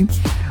looking.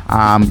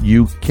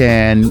 You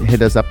can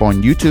hit us up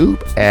on YouTube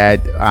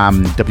at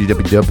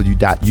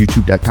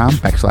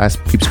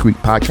www.youtube.com/Peeps Creek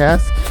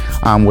Podcast,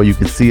 where you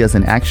can see us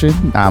in action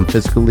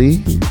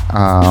physically.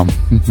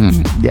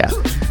 Yeah.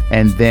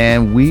 And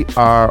then we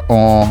are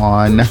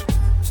on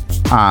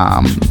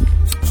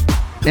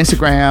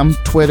Instagram,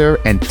 Twitter,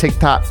 and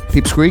TikTok,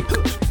 Peeps Creek.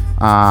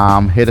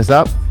 Hit us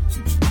up.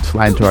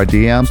 Slide into our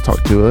DMs,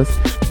 talk to us.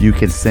 You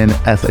can send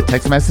us a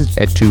text message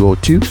at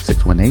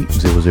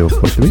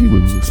 202-618-0043. We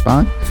will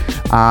respond.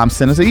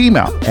 Send us an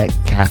email at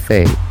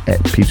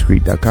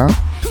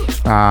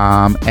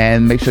cafe@peepscreek.com.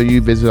 And make sure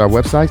you visit our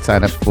website.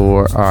 Sign up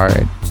for our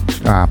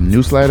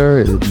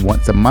newsletter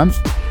once a month.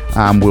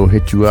 We'll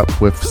hit you up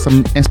with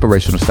some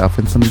inspirational stuff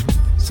and some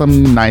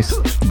nice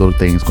little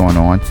things going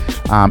on.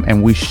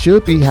 And we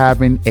should be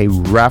having a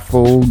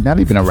raffle. Not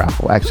even a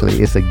raffle,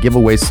 actually. It's a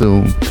giveaway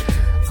soon.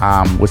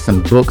 With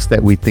some books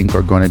that we think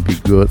are going to be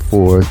good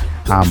for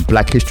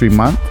Black History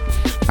Month,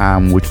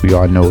 which we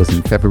all know is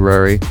in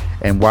February.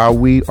 And while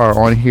we are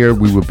on here,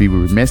 we would be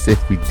remiss if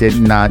we did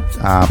not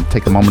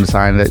take a moment of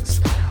silence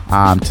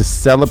to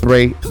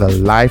celebrate the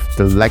life,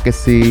 the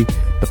legacy,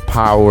 the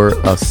power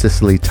of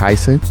Cicely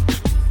Tyson,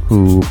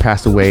 who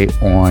passed away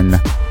on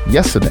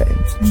yesterday.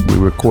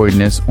 We're recording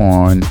this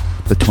on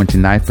the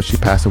 29th, but she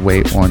passed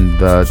away on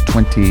the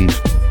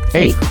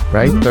 28th,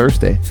 right? Mm-hmm.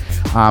 Thursday.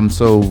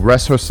 So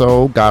rest her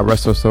soul. God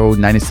rest her soul.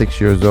 96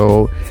 years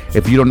old.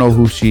 If you don't know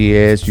who she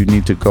is, you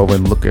need to go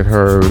and look at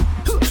her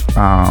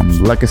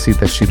legacy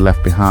that she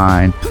left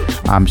behind.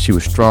 She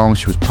was strong.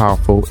 She was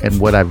powerful. And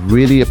what I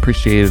really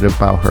appreciated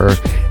about her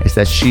is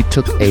that she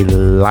took a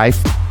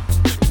life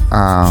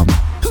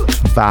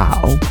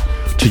vow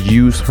to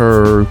use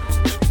her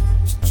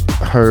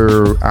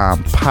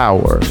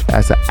power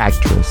as an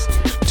actress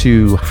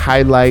to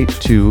highlight,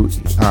 to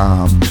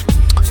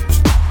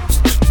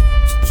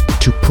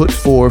put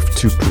forth,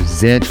 to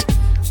present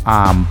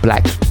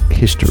Black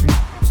history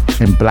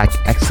and Black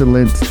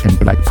excellence and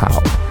Black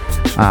power.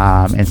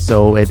 And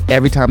so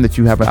every time that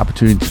you have an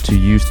opportunity to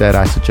use that,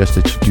 I suggest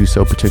that you do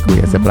so,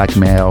 particularly as a Black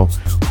male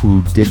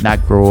who did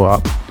not grow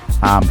up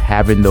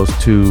having those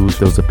tools,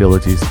 those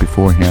abilities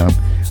before him.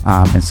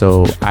 And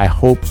so I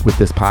hope with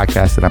this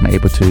podcast that I'm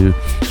able to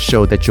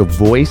show that your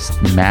voice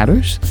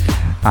matters,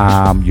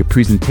 your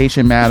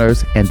presentation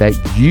matters, and that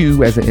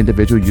you as an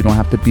individual, you don't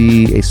have to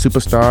be a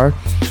superstar,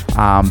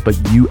 but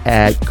you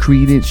add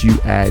credence, you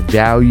add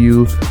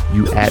value,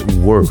 you add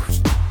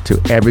worth to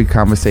every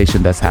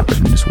conversation that's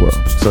happening in this world.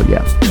 So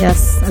yeah.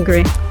 Yes,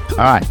 agree. All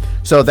right.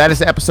 So that is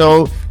the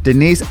episode.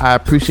 Denise, I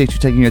appreciate you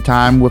taking your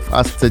time with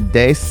us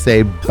today.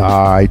 Say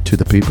bye to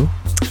the people.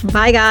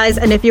 Bye, guys.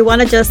 And if you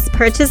want to just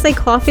purchase a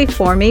coffee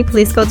for me,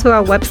 please go to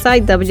our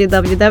website,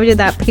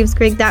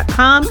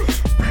 www.peepscreek.com.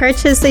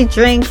 Purchase a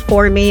drink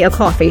for me, a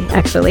coffee,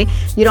 actually.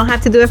 You don't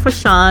have to do it for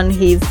Sean.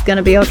 He's going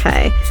to be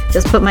okay.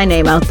 Just put my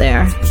name out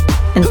there.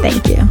 And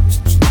thank you.